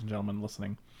cards, ladies and gentlemen,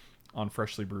 listening on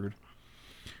Freshly Brewed.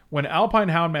 When Alpine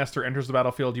Houndmaster enters the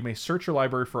battlefield, you may search your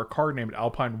library for a card named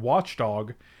Alpine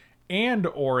Watchdog and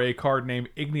or a card named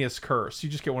Igneous Curse. You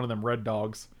just get one of them red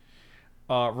dogs.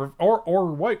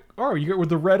 Or white. Or you get with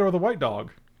the red or the white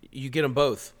dog. You get them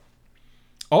both.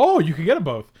 Oh, you can get them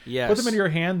both. Yes. Put them into your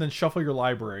hand, then shuffle your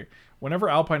library. Whenever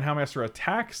Alpine Houndmaster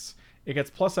attacks, it gets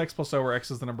 +X +O, where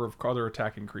X is the number of other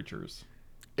attacking creatures.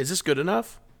 Is this good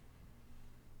enough?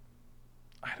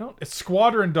 It's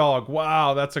Squadron Dog.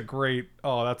 Wow, that's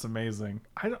that's amazing.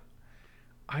 I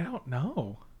don't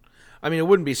know. I mean, it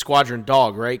wouldn't be Squadron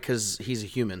Dog, right? Because he's a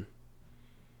human.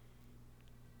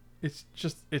 It's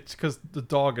because the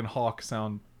dog and hawk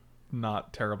sound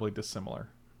not terribly dissimilar.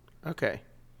 Okay.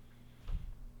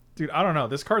 Dude, I don't know.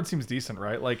 This card seems decent,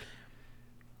 right? Like,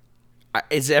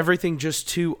 is everything just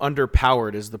too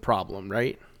underpowered is the problem,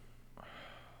 right?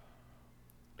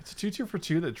 It's a 2/2 for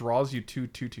 2 that draws you 2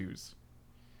 2/2s.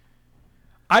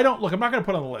 I'm not going to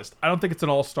put it on the list. I don't think it's an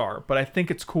all-star, but I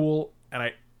think it's cool,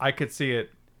 and I could see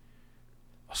it.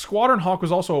 Squadron Hawk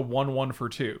was also a 1/1 for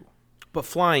 2. But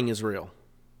flying is real.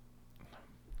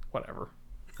 Whatever.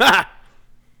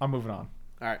 I'm moving on.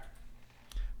 All right.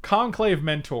 Conclave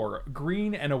Mentor,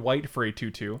 green and a white for a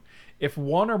 2/2. If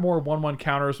one or more 1/1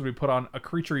 counters would be put on a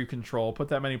creature you control, put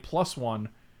that many +1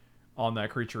 on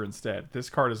that creature instead. This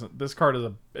card is a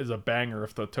banger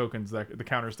if the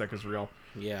counters deck is real.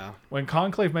 Yeah. When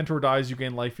Conclave Mentor dies, you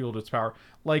gain life equal to its power.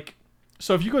 Like,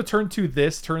 so if you go turn 2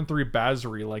 this, turn 3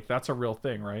 Basri, like that's a real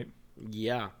thing, right?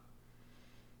 Yeah.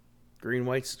 Green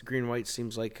white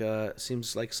seems like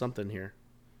something here.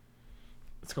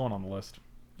 It's going on the list.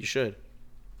 You should.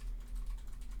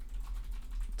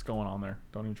 It's going on there.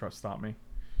 Don't even try to stop me.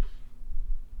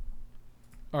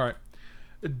 All right.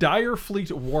 Dire Fleet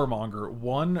Warmonger,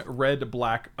 1 red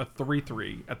black, a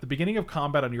 3/3. At the beginning of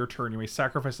combat on your turn, you may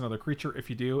sacrifice another creature. If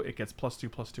you do, it gets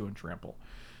 +2/+2 and trample.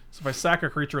 So if I sack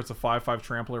a creature, it's a 5/5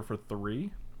 trampler for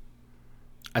 3.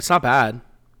 That's not bad.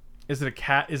 Is it a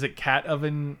cat? Is it cat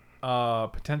oven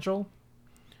potential?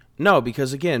 No,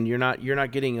 because again, you're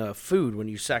not getting food when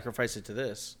you sacrifice it to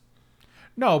this.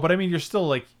 No, but I mean, it's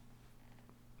still a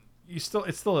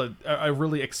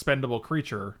really expendable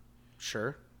creature.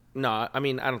 Sure. No, I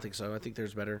mean, I don't think so. I think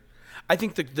there's better. I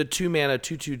think the 2 mana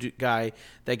 2/2 guy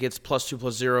that gets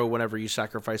 +2/+0 whenever you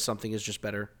sacrifice something is just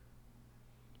better.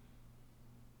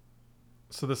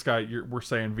 So this guy, we're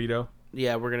saying veto.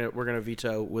 Yeah, we're gonna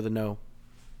veto with a no.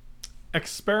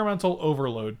 Experimental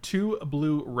Overload, 2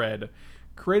 blue red.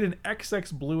 Create an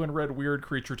XX blue and red weird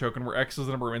creature token where X is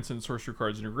the number of instant sorcery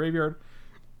cards in your graveyard.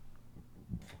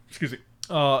 Excuse me.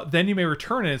 Then you may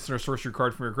return an instant or sorcery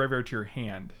card from your graveyard to your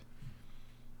hand.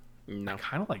 No.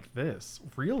 Kind of like this.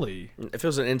 Really? If it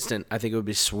was an instant, I think it would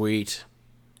be sweet.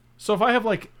 So if I have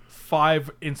like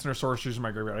 5 instant or sorceries in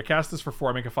my graveyard, I cast this for 4,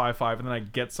 I make a 5/5, and then I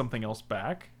get something else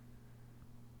back?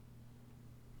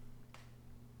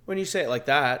 When you say it like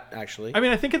that, actually. I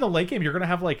mean, I think in the late game, you're going to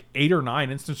have like 8 or 9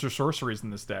 instants or sorceries in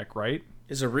this deck, right?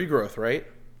 It's a regrowth, right?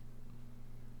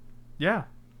 Yeah.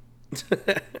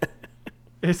 It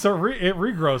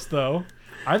regrows, though.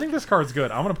 I think this card's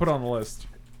good. I'm going to put it on the list.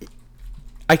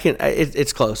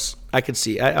 It's close. I can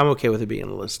see. I'm okay with it being on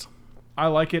the list. I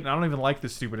like it, and I don't even like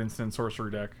this stupid instant sorcery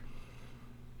deck.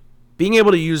 Being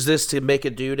able to use this to make a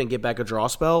dude and get back a draw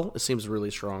spell, it seems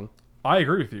really strong. I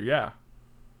agree with you, yeah.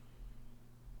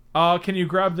 Can you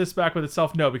grab this back with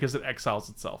itself? No, because it exiles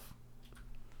itself.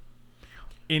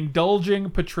 Indulging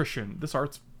Patrician. This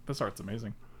art's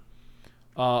amazing.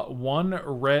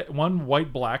 1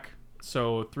 white black,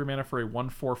 so 3 mana for a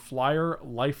 1/4 flyer,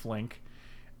 lifelink.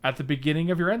 At the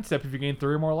beginning of your end step, if you gain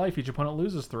 3 or more life, each opponent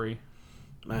loses 3.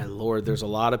 My lord, there's a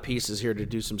lot of pieces here to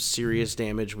do some serious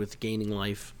damage with gaining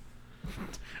life.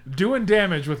 Doing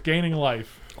damage with gaining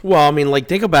life. Well, I mean, like,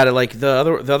 think about it. Like, the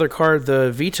other card,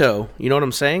 the veto. You know what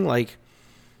I'm saying? Like,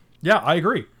 yeah, I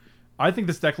agree. I think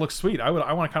this deck looks sweet. I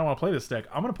want to play this deck.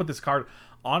 I'm going to put this card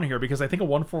on here because I think a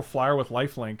 1/4 flyer with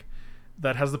lifelink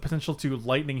that has the potential to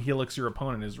lightning helix your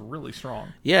opponent is really strong.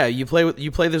 Yeah, you play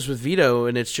this with veto,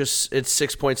 and it's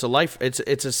 6 points of life.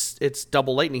 It's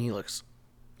double lightning helix.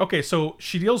 Okay, so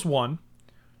she deals 1.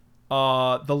 The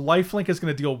lifelink is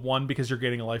going to deal 1 because you're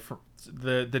getting a life from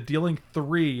the dealing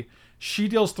 3. She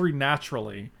deals 3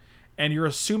 naturally, and you're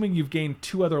assuming you've gained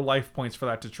 2 other life points for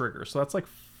that to trigger. So that's like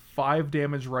 5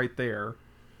 damage right there.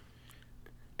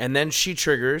 And then she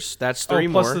triggers. That's 3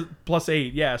 more. Plus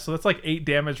 8, yeah. So that's like 8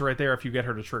 damage right there if you get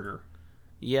her to trigger.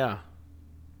 Yeah.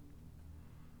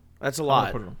 That's a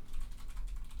lot.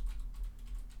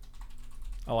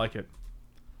 I like it.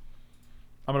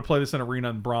 I'm going to play this in Arena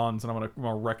in Bronze, and I'm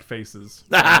gonna wreck faces.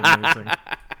 Amazing.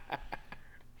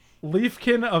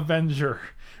 Leafkin Avenger.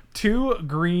 2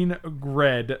 green,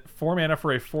 red, 4 mana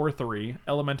for a 4/3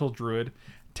 Elemental Druid.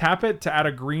 Tap it to add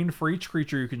a green for each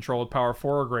creature you control with power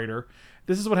 4 or greater.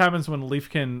 This is what happens when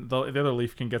Leafkin, the other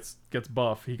Leafkin, gets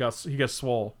buff. He gets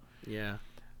swole. Yeah.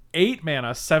 8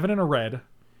 mana, 7 and a red.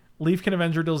 Leafkin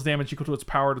Avenger deals damage equal to its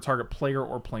power to target player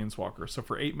or planeswalker. So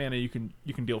for 8 mana, you can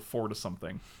deal 4 to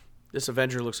something. This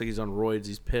Avenger looks like he's on roids.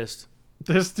 He's pissed.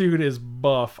 This dude is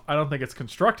buff. I don't think it's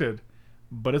constructed,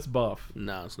 but it's buff.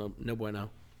 No, it's no bueno.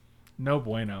 No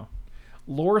bueno.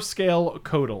 Lore Scale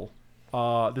Codal.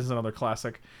 This is another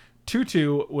classic.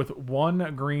 2/2 with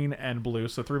 1 green and blue,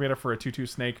 so 3 mana for a 2/2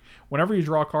 snake. Whenever you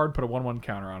draw a card, put a 1/1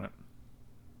 counter on it.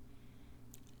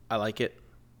 I like it.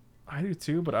 I do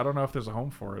too, but I don't know if there's a home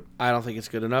for it. I don't think it's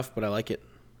good enough, but I like it.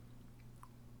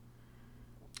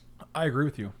 I agree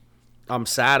with you. I'm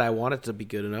sad. I want it to be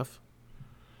good enough.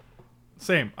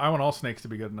 Same. I want all snakes to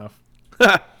be good enough.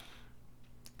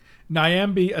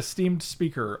 Nyambi Esteemed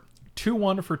Speaker.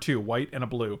 2/1 for 2, white and a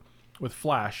blue, with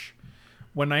flash.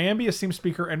 When Nyambi Esteemed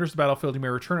Speaker enters the battlefield, you may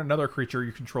return another creature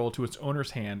you control to its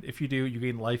owner's hand. If you do, you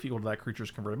gain life equal to that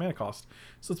creature's converted mana cost.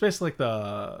 So it's basically like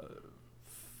the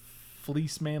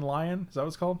Fleeceman Lion. Is that what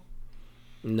it's called?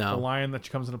 No. The lion that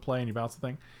comes into play and you bounce the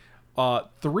thing.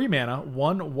 3 mana,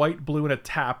 1 white, blue, and a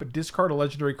tap. Discard a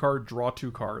legendary card, draw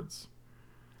 2 cards.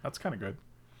 That's kind of good.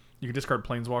 You can discard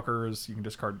Planeswalkers. You can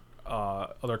discard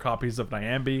other copies of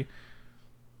Nyambi.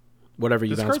 Whatever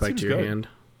you This bounce card back to seems your good. hand.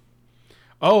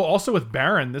 Oh, also with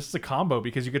Baron, this is a combo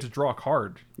because you get to draw a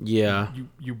card. Yeah.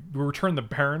 You return the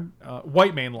Baron,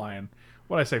 White Mane Lion.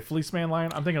 What did I say? Fleece Man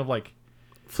Lion? I'm thinking of like...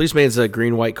 Fleeceman's a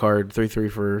green-white card, 3/3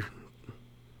 for...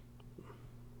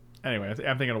 Anyway,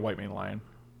 I'm thinking of White Mane Lion.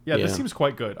 Yeah, this seems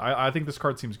quite good. I think this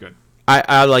card seems good.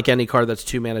 I like any card that's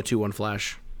 2 mana, 2/1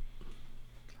 flash.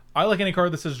 I like any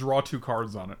card that says draw 2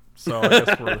 cards on it. So I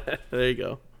guess we're... There you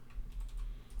go.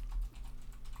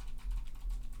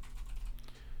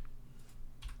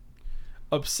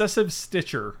 Obsessive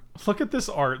Stitcher. Look at this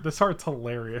art. This art's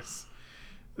hilarious.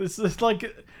 This is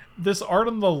like... This art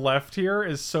on the left here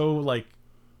is so like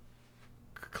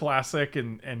classic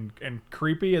and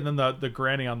creepy, and then the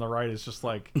granny on the right is just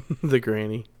like The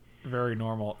granny. very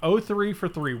normal. 0/3 for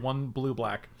 3, 1 blue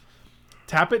black.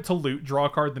 Tap it to loot, draw a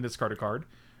card, then discard a card.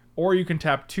 Or you can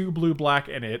tap 2 blue black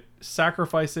and it,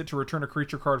 sacrifice it to return a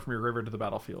creature card from your graveyard to the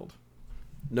battlefield.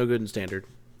 No good in standard.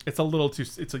 It's a little too...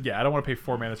 I don't want to pay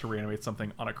 4 mana to reanimate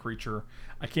something on a creature.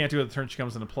 I can't do it the turn she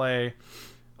comes into play.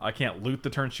 I can't loot the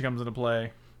turn she comes into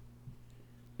play.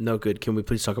 No good. Can we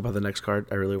please talk about the next card?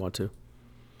 I really want to.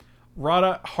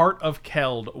 Rada, Heart of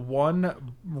Keld.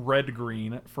 1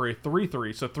 red-green for a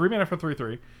 3/3. So 3 mana for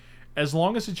 3/3. As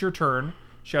long as it's your turn,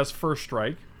 she has first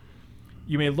strike.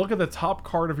 You may look at the top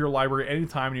card of your library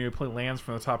anytime, and you may play lands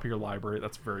from the top of your library.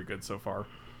 That's very good so far.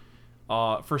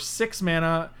 For 6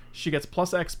 mana, she gets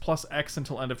 +X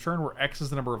until end of turn, where X is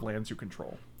the number of lands you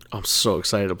control. I'm so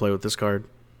excited to play with this card.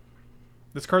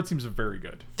 This card seems very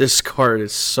good. This card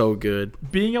is so good.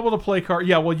 Being able to play card...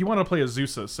 Yeah, well, you want to play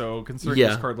Azusa, so considering Yeah.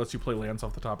 this card lets you play lands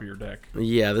off the top of your deck.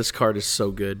 Yeah, this card is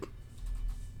so good.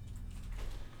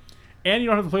 And you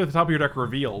don't have to play with the top of your deck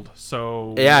revealed,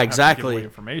 so... you Yeah, don't have to give exactly. away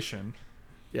information.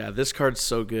 Yeah, this card's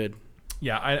so good.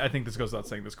 Yeah, I think this goes without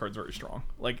saying this card's very strong.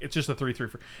 Like, it's just a 3/3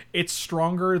 for... It's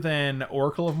stronger than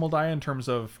Oracle of Moldiah in terms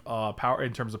of power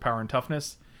and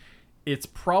toughness. It's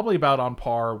probably about on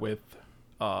par with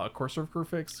Courser of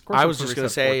Grufix. I was just gonna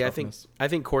say, I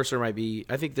think Courser might be.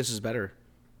 I think this is better.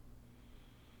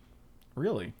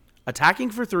 Really?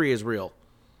 Attacking for 3 is real.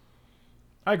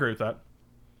 I agree with that.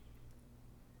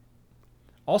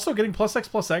 Also, getting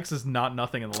 +X is not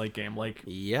nothing in the late game. Like,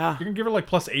 Yeah. you can give her like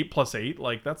 +8/+8.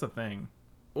 Like, that's a thing.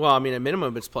 Well, I mean, at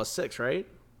minimum, it's +6, right?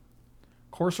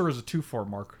 Courser is a 2/4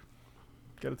 mark.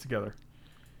 Get it together.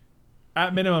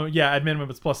 At minimum,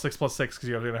 it's +6/+6 because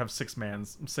you're going to have 6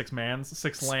 lands.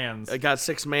 I got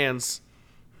 6 mans.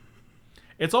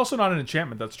 It's also not an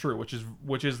enchantment. That's true, which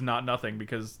is not nothing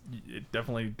because it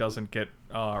definitely doesn't get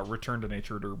returned to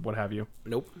nature or what have you.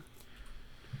 Nope.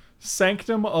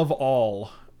 Sanctum of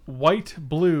All. white,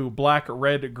 blue, black,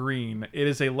 red, green. It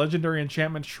is a legendary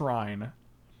enchantment shrine.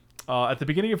 At the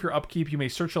beginning of your upkeep, you may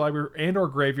search your library and or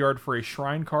graveyard for a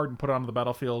shrine card and put it onto the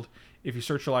battlefield. If you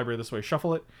search your library this way,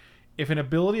 shuffle it. If an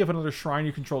ability of another shrine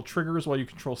you control triggers while you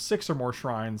control 6 or more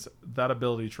shrines, that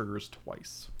ability triggers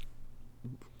twice.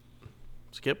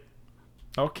 Skip.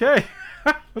 Okay.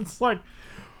 It's like,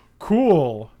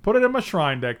 cool. Put it in my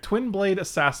shrine deck. Twin Blade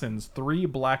Assassins, 3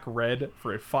 black, red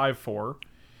for a 5/4.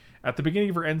 At the beginning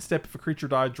of your end step, if a creature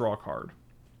died, draw a card.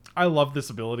 I love this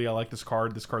ability. I like this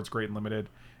card. This card's great and limited.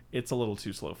 It's a little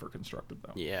too slow for constructed,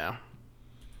 though. Yeah.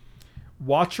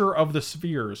 Watcher of the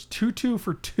Spheres, 2/2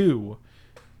 for 2.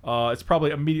 It's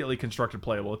probably immediately constructed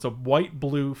playable. It's a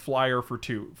white-blue flyer for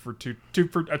 2 for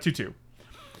 2/2.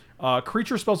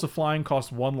 Creature spells with flying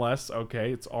cost 1 less.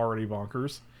 Okay, it's already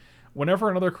bonkers. Whenever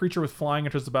another creature with flying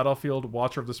enters the battlefield,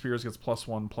 Watcher of the Spheres gets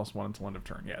 +1/+1 until end of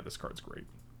turn. Yeah, this card's great.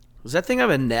 Does that thing have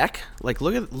a neck? Like,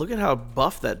 look at how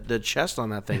buff that the chest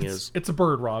on that thing is. It's a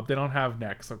bird, Rob. They don't have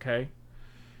necks, okay?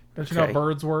 Don't you know Okay. how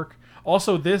birds work?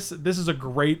 Also, this is a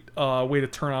great way to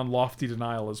turn on Lofty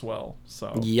Denial as well.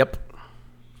 So Yep.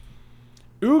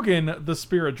 Ugin, the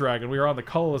Spirit Dragon. We are on the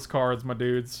colorless cards, my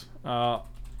dudes.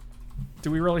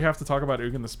 Do we really have to talk about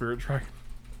Ugin, the Spirit Dragon?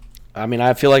 I mean,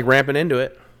 I feel like ramping into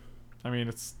it. I mean,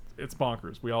 it's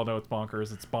bonkers. We all know it's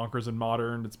bonkers. It's bonkers in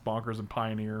Modern. It's bonkers in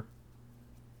Pioneer.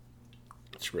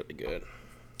 It's really good.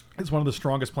 It's one of the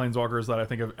strongest planeswalkers that I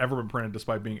think have ever been printed,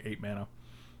 despite being 8 mana.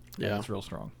 Yeah. It's real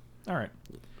strong. All right.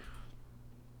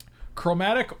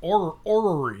 Chromatic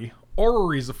Orrery.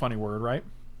 Orrery is a funny word, right?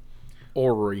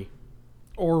 Orrery.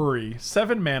 Orrery.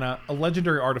 7 mana, a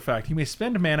legendary artifact. You may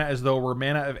spend mana as though it were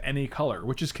mana of any color,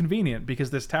 which is convenient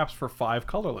because this taps for 5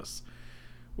 colorless,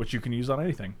 which you can use on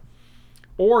anything.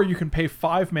 Or you can pay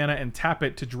 5 mana and tap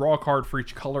it to draw a card for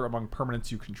each color among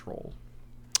permanents you control.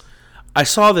 I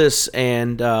saw this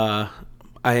and I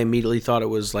immediately thought it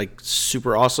was like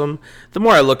super awesome. The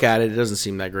more I look at it, it doesn't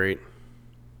seem that great.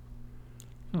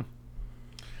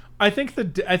 I think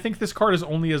this card is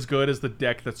only as good as the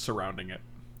deck that's surrounding it.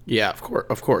 Yeah,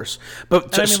 of course.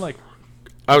 But And I mean, like,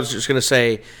 I was just gonna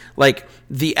say, like,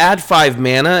 the add 5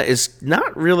 mana is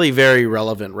not really very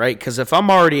relevant, right? Because if I'm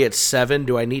already at 7,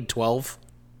 do I need 12?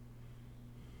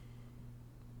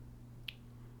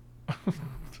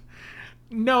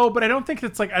 no, but I don't think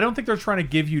it's like, I don't think they're trying to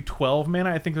give you 12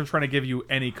 mana. I think they're trying to give you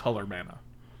any color mana.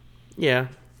 Yeah.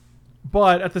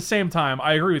 But at the same time,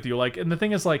 I agree with you. Like, and the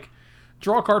thing is, like,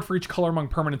 draw a card for each color among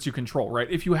permanents you control, right?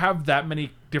 If you have that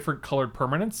many different colored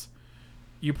permanents,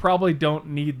 you probably don't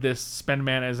need this spend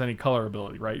mana as any color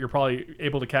ability, right? You're probably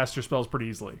able to cast your spells pretty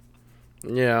easily.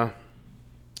 Yeah.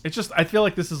 It's just, I feel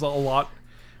like this is a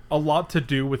lot to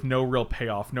do with no real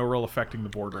payoff, no real affecting the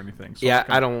board or anything. So Yeah,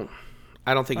 I don't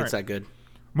think it's right. that good.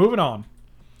 Moving on.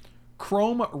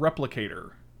 Chrome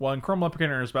Replicator. Well, in Chrome Replicator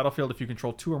enters battlefield if you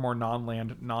control 2 or more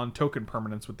non-land, non-token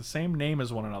permanents with the same name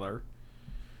as one another.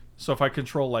 So if I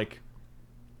control, like,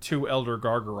 2 Elder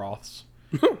Gargaroths,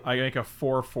 I make a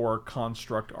 4/4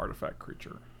 construct artifact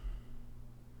creature.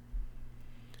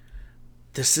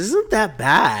 This isn't that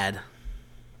bad.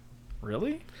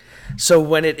 Really? So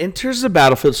when it enters the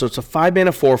battlefield, so it's a 5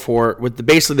 mana 4/4 with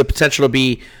basically the potential to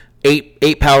be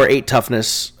 8 power, 8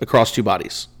 toughness across 2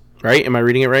 bodies. Right? Am I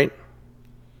reading it right?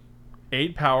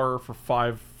 8 power for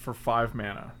 5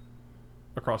 mana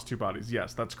across 2 bodies.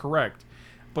 Yes, that's correct.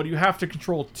 But you have to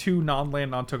control 2 non-land,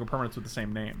 non-token permanents with the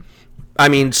same name. I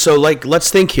mean, so, like,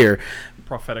 let's think here.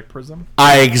 Prophetic Prism.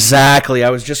 Exactly. I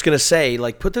was just gonna say,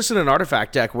 like, put this in an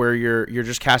artifact deck where you're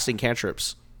just casting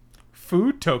cantrips.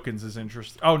 Food tokens is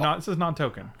interesting. Oh, no, it says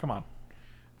non-token. Come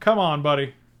on,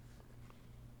 buddy.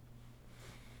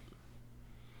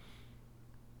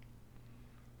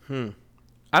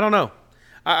 I don't know.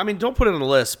 I mean, don't put it on the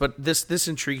list, but this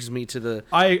intrigues me to the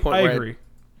I point where agree.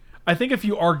 I think if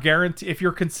you are if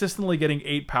you're consistently getting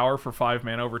 8 power for 5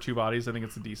 mana over 2 bodies, I think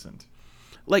it's a decent.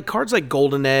 like cards like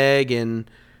Golden Egg and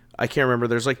I can't remember.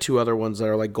 There's like 2 other ones that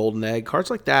are like Golden Egg cards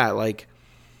like that. Like,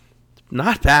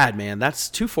 not bad, man. That's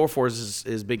 2 4/4s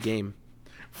is big game.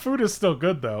 Food is still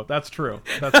good though. That's true.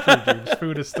 That's true, James.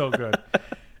 Food is still good.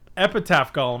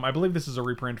 Epitaph Golem. I believe this is a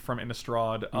reprint from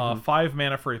Innistrad. 5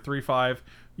 mana for a 3/5.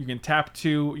 You can tap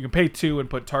 2. You can pay 2 and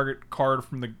put target card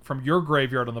from your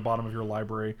graveyard on the bottom of your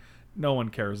library. No one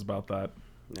cares about that.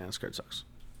 Yeah, this card sucks.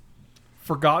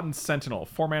 Forgotten Sentinel.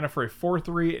 4 mana for a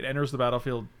 4/3. It enters the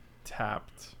battlefield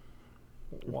tapped.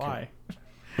 Why?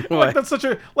 Like that's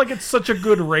it's such a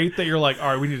good rate that you're like, all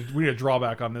right, we need a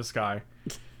drawback on this guy.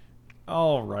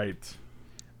 All right.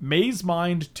 Maze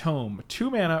Mind Tome.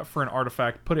 2 mana for an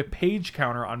artifact. Put a page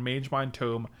counter on Mage Mind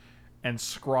Tome and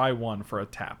scry 1 for a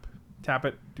tap. Tap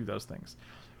it, do those things.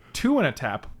 2 in a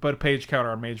tap, but a page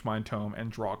counter on Mage Mind Tome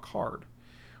and draw a card.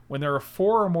 When there are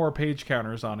 4 or more page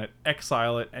counters on it,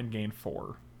 exile it and gain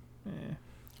 4.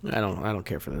 I don't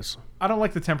care for this. I don't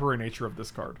like the temporary nature of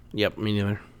this card. Yep, me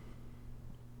neither.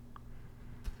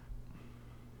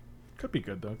 Could be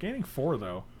good though. Gaining 4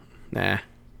 though. Nah.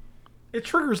 It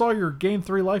triggers all your gain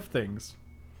 3 life things.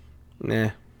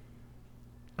 Nah.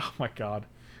 Oh my god.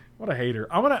 What a hater.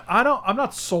 I'm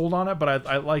not sold on it, but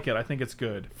I like it. I think it's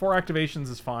good. 4 activations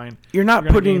is fine. You're not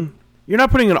putting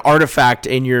an artifact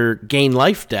in your gain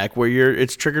life deck where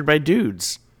it's triggered by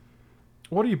dudes.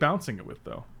 What are you bouncing it with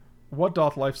though? What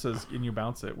Doth Life says and you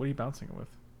bounce it? What are you bouncing it with?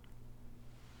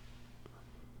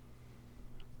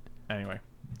 Anyway.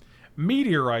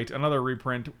 Meteorite, another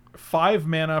reprint. 5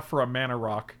 mana for a mana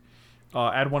rock.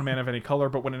 Add 1 mana of any color,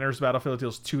 but when it enters the battlefield, it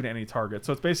deals 2 to any target.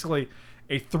 So it's basically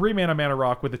a 3 mana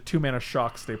rock with a 2 mana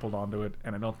shock stapled onto it,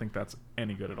 and I don't think that's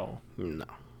any good at all. No.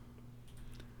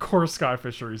 Core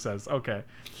Skyfisher, he says. Okay.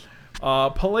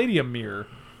 Palladium Mirror.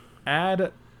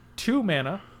 Add 2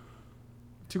 mana.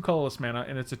 2 colorless mana,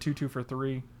 and it's a 2/2 for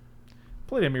 3.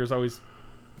 Palladium Mirror is always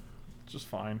just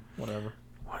fine. Whatever.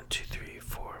 1, 2, 3,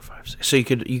 4, 5, 6. So you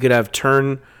could have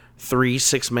turn 3,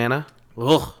 6 mana.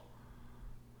 Ugh.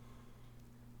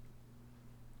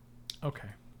 Okay,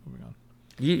 moving on.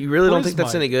 You really don't think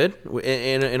that's Prismite. any good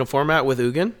in a format with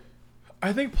Ugin?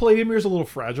 I think Palladium Mirror is a little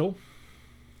fragile.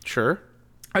 Sure.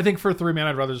 I think for 3 mana,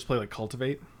 I'd rather just play like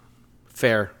Cultivate.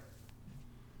 Fair.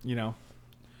 You know,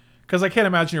 because I can't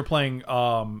imagine you're playing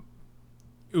Ugin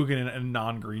in a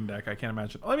non-green deck. I can't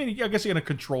imagine. I mean, I guess in a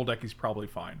control deck, he's probably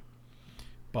fine.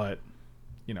 But,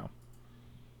 you know.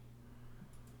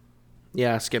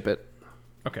 Yeah, skip it.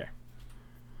 Okay.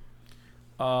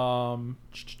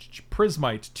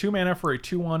 Prismite. 2 mana for a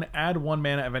 2/1. Add 1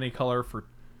 mana of any color for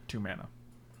 2 mana.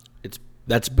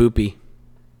 That's boopy.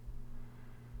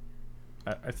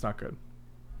 It's not good.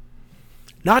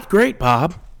 Not great,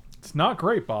 Bob. It's not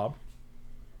great, Bob.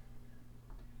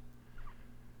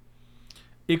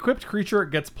 Equipped creature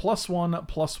gets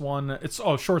 +1/+1. It's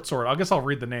short sword. I guess I'll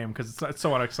read the name because it's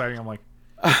so unexciting. I'm like,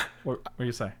 what do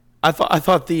you say? I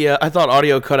thought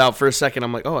audio cut out for a second.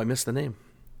 I'm like, oh, I missed the name.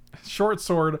 Short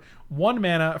sword, 1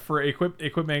 mana for equipped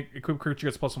creature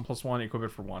gets +1/+1. Equip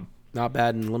it for 1. Not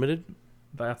bad and limited.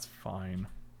 That's fine.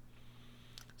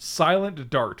 Silent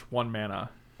Dart, 1 mana.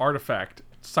 Artifact.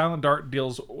 Silent Dart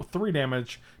deals 3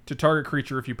 damage to target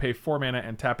creature if you pay 4 mana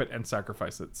and tap it and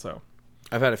sacrifice it. So,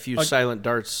 I've had a few silent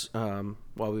darts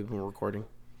while we've been recording.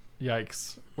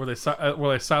 yikes! Were they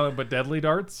silent but deadly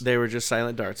darts? They were just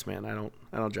silent darts, man. I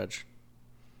don't judge.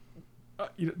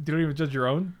 You don't even judge your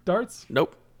own darts?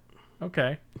 Nope.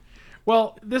 Okay.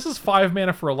 Well, this is 5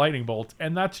 mana for a lightning bolt,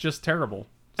 and that's just terrible.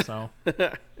 So,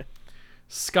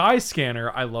 Sky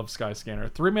Scanner. I love Sky Scanner.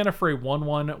 3 mana for a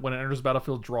 1/1. When it enters the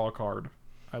battlefield, draw a card.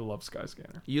 I love Sky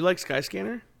Scanner. You like Sky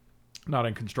Scanner? Not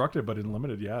in constructed, but in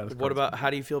limited, yeah.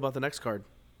 How do you feel about the next card?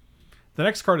 The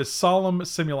next card is Solemn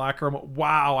Simulacrum.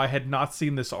 Wow, I had not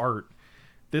seen this art.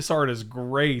 This art is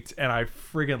great, and I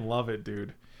friggin' love it,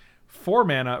 dude. 4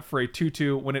 mana for a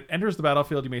 2/2. When it enters the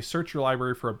battlefield, you may search your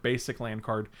library for a basic land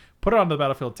card, put it onto the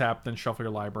battlefield tap, then shuffle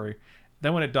your library.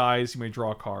 Then when it dies, you may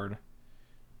draw a card.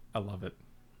 I love it.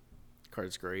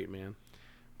 Card's great, man.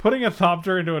 Putting a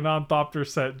Thopter into a non-Thopter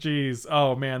set. Jeez.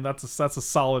 Oh, man, that's a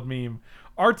solid meme.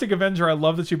 Arctic Avenger, I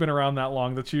love that you've been around that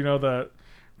long, that you know that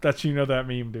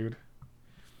meme, dude.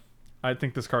 I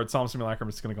think this card, Solemn Simulacrum,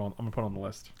 is going to go on. I'm going to put it on the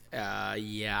list.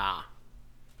 Yeah.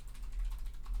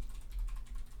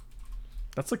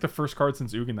 That's like the first card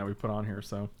since Ugin that we put on here,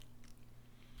 so.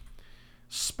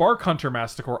 Spark Hunter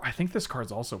Masticore. I think this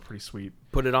card's also pretty sweet.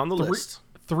 Put it on the list.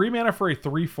 3 mana for a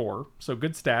 3/4, so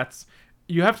good stats.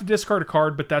 You have to discard a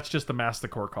card, but that's just the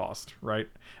Masticore cost, right?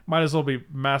 Might as well be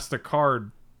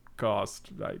Masticard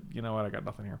cost. You know what? I got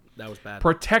nothing here. That was bad.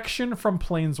 Protection from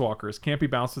Planeswalkers. Can't be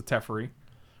bounced with Teferi.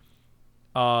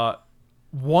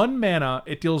 1 mana,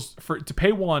 it deals to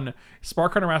pay 1.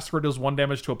 Spark Hunter Massacre deals 1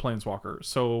 damage to a Planeswalker,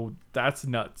 so that's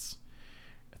nuts.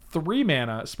 3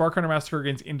 mana, Spark Hunter Massacre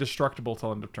gains indestructible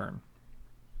till end of turn.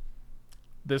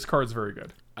 This card's very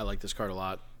good. I like this card a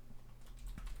lot.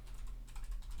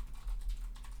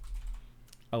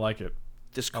 I like it.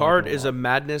 This card is a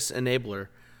madness enabler.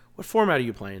 What format are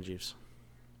you playing, Jeeves?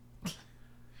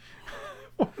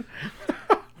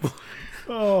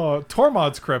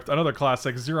 Tormod's Crypt, another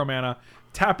classic, 0 mana.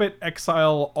 Tap it,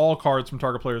 exile all cards from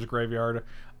target player's graveyard.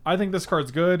 I think this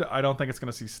card's good. I don't think it's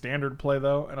going to see standard play,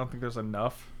 though. I don't think there's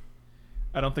enough.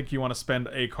 I don't think you want to spend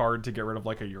a card to get rid of,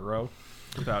 like, a Euro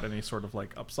without any sort of,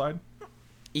 like, upside.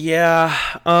 Yeah.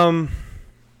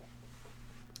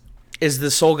 Is the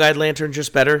Soul Guide Lantern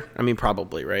just better? I mean,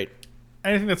 probably, right?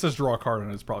 Anything that says draw a card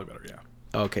on it is probably better,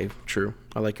 yeah. Okay, true.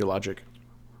 I like your logic.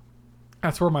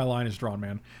 That's where my line is drawn,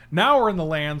 man. Now we're in the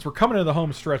lands. We're coming to the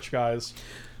home stretch, guys.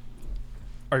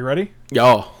 Are you ready?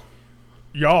 Y'all.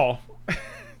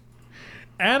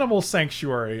 Animal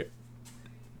Sanctuary.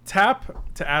 Tap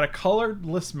to add a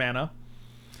colorless mana.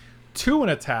 2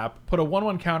 and a tap. Put a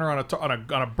 1/1 counter on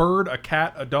a bird, a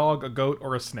cat, a dog, a goat,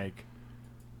 or a snake.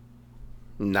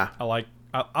 Nah.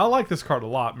 I like this card a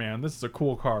lot, man. This is a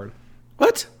cool card.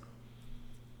 What?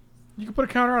 You can put a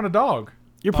counter on a dog.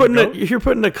 You're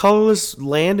putting a colorless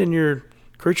land in your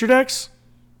creature decks?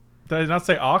 Did I not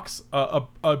say ox?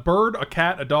 A bird, a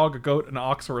cat, a dog, a goat, an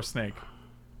ox, or a snake.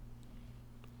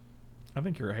 I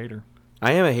think you're a hater.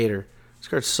 I am a hater. This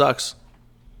card sucks.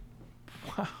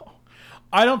 Wow.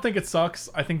 I don't think it sucks.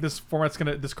 I think this card's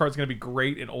gonna be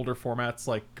great in older formats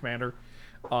like Commander.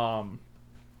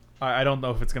 I don't know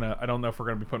if we're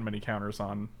gonna be putting many counters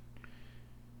on.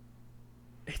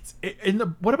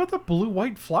 What about the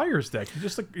blue-white Flyers deck?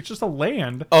 It's just a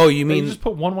land. Oh, you mean you just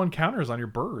put 1/1 counters on your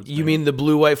birds? You mean the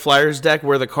blue-white Flyers deck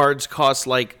where the cards cost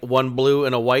like 1 blue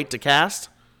and a white to cast?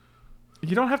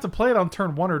 You don't have to play it on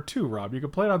turn 1 or 2, Rob. You can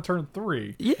play it on turn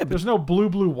 3. Yeah, but there's no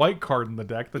blue-white card in the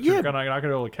deck that you're not gonna be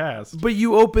able to cast. But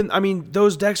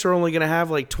those decks are only gonna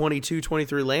have like 22,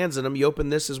 23 lands in them. You open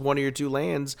this as one of your 2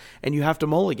 lands, and you have to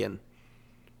mulligan.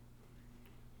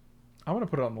 I'm gonna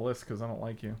put it on the list because I don't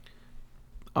like you.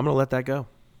 I'm going to let that go.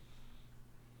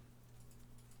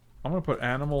 I'm going to put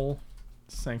Animal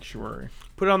Sanctuary.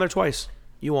 Put it on there twice.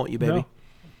 You won't, you baby. No.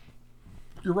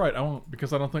 You're right. I won't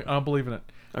because I don't believe in it.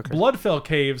 Okay. Bloodfell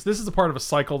Caves. This is a part of a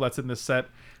cycle that's in this set.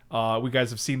 We guys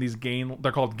have seen these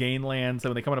they're called gain lands. And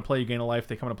when they come into play, you gain a life.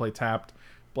 They come into play tapped.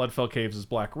 Bloodfell Caves is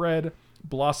black-red.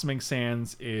 Blossoming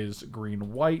Sands is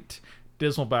green-white.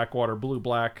 Dismal Backwater,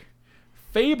 blue-black.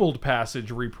 Fabled Passage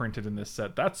reprinted in this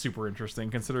set. That's super interesting,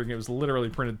 considering it was literally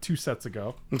printed 2 sets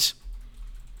ago.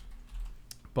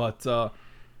 But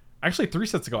actually 3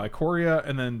 sets ago. Ikoria,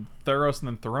 and then Theros, and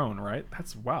then Throne, right?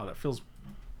 That feels...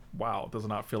 Wow, it does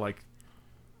not feel like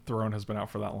Throne has been out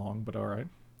for that long, but alright.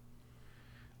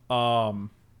 I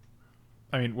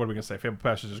mean, what are we going to say? Fabled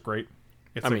Passage is great.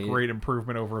 It's a great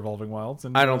improvement over Evolving Wilds.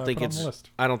 And I don't think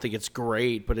it's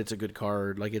great, but it's a good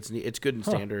card. Like it's good in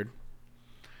standard.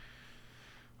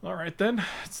 All right, then.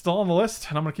 It's still on the list,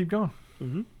 and I'm going to keep going.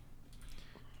 Mm-hmm.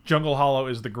 Jungle Hollow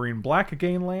is the green-black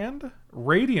gain land.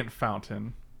 Radiant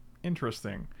Fountain.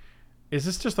 Interesting. Is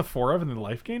this just a 4 in the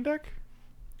life gain deck?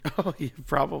 Oh, yeah,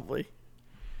 probably.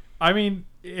 I mean,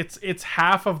 it's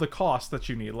half of the cost that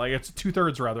you need. Like, it's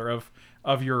 2/3, rather,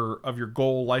 of your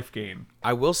goal life gain.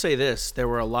 I will say this. There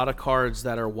were a lot of cards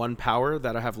that are 1 power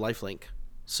that have lifelink.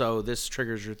 So this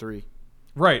triggers your 3.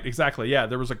 Right, exactly. Yeah,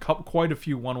 there was quite a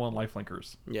few 1/1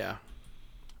 lifelinkers. Yeah.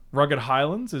 Rugged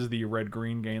Highlands is the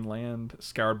red-green gain land.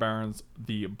 Scoured Barrens,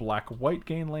 the black-white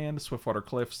gain land. Swiftwater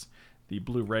Cliffs, the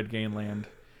blue-red gain land.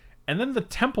 And then the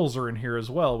temples are in here as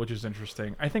well, which is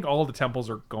interesting. I think all of the temples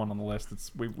are going on the list.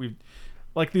 We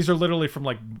like these are literally from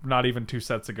like not even 2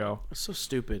 sets ago. It's so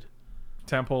stupid.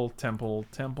 Temple, temple,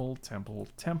 temple, temple,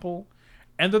 temple.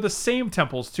 And they're the same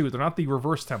temples too. They're not the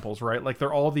reverse temples, right? Like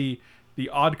they're all the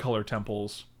odd color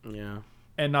temples. Yeah.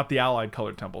 And not the allied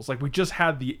colored temples. Like we just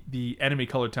had the enemy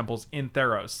colored temples in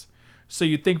Theros. So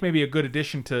you'd think maybe a good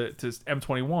addition to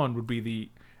M21 would be the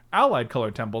allied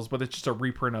colored temples, but it's just a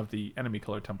reprint of the enemy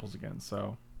colored temples again.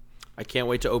 So I can't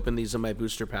wait to open these in my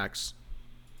booster packs.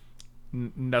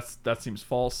 That seems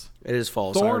false. It is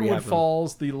false. Thornwood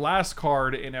Falls, the last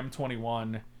card in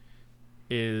M21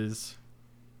 is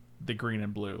the green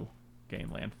and blue gain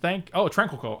land.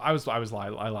 Tranquil Cove. I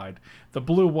lied. The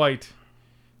blue white.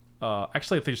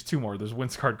 Actually, if there's 2 more, there's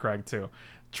Windscarred Crag too.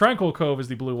 Tranquil Cove is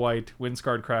the blue white.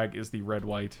 Windscarred Crag is the red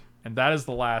white, and that is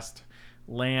the last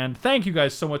land. Thank you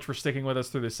guys so much for sticking with us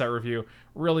through this set review.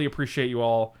 Really appreciate you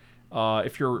all.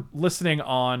 If you're listening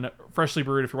on Freshly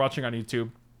Brewed, if you're watching on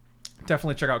YouTube,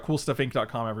 definitely check out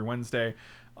CoolStuffInc.com every Wednesday.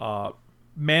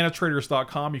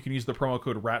 ManaTraders.com. You can use the promo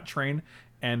code RATTRAIN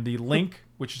and the link,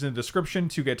 which is in the description,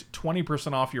 to get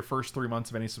 20% off your first 3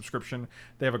 months of any subscription.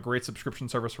 They have a great subscription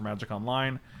service for Magic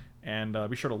Online. And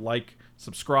be sure to like,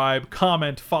 subscribe,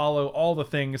 comment, follow, all the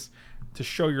things to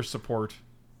show your support.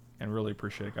 And really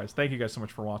appreciate it, guys. Thank you guys so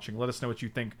much for watching. Let us know what you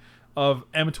think of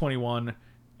M21.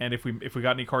 And if we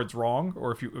got any cards wrong,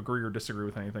 or if you agree or disagree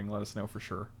with anything, let us know for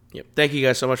sure. Yep. Thank you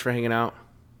guys so much for hanging out.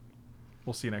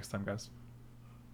 We'll see you next time, guys.